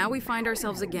 Now we find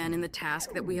ourselves again in the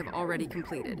task that we have already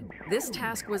completed. This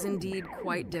task was indeed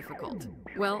quite difficult.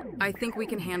 Well, I think we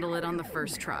can handle it on the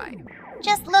first try.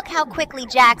 Just look how quickly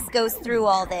Jax goes through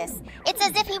all this. It's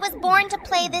as if he was born to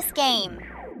play this game.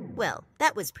 Well,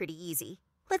 that was pretty easy.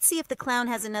 Let's see if the clown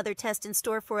has another test in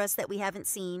store for us that we haven't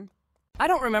seen. I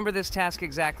don't remember this task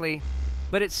exactly,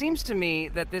 but it seems to me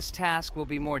that this task will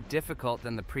be more difficult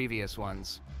than the previous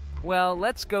ones. Well,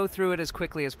 let's go through it as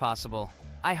quickly as possible.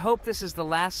 I hope this is the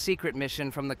last secret mission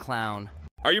from the clown.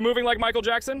 Are you moving like Michael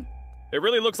Jackson? It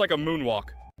really looks like a moonwalk.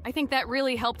 I think that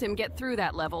really helped him get through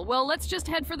that level. Well, let's just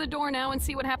head for the door now and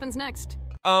see what happens next.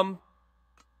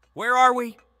 Where are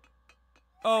we?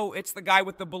 Oh, it's the guy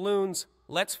with the balloons.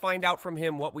 Let's find out from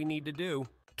him what we need to do.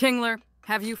 Kingler,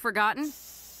 have you forgotten?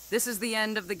 This is the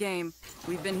end of the game.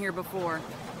 We've been here before.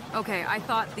 Okay, I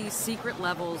thought these secret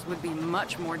levels would be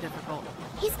much more difficult.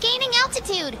 He's gaining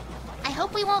altitude. I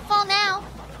hope we won't fall now.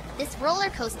 This roller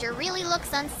coaster really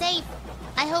looks unsafe.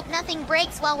 I hope nothing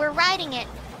breaks while we're riding it.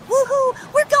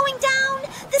 Woohoo! We're going down!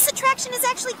 This attraction is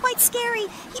actually quite scary.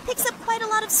 He picks up quite a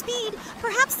lot of speed.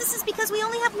 Perhaps this is because we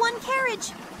only have one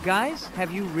carriage. Guys,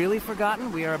 have you really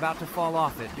forgotten we are about to fall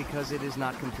off it because it is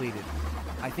not completed?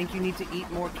 I think you need to eat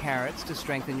more carrots to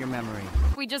strengthen your memory.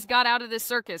 We just got out of this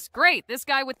circus. Great, this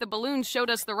guy with the balloons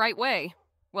showed us the right way.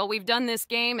 Well, we've done this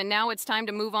game, and now it's time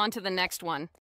to move on to the next one.